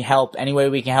 comments, you need help, any way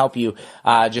we can help you,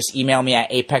 just email me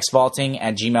at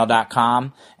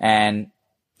apexvaulting@gmail.com. And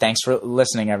thanks for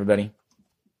listening, everybody.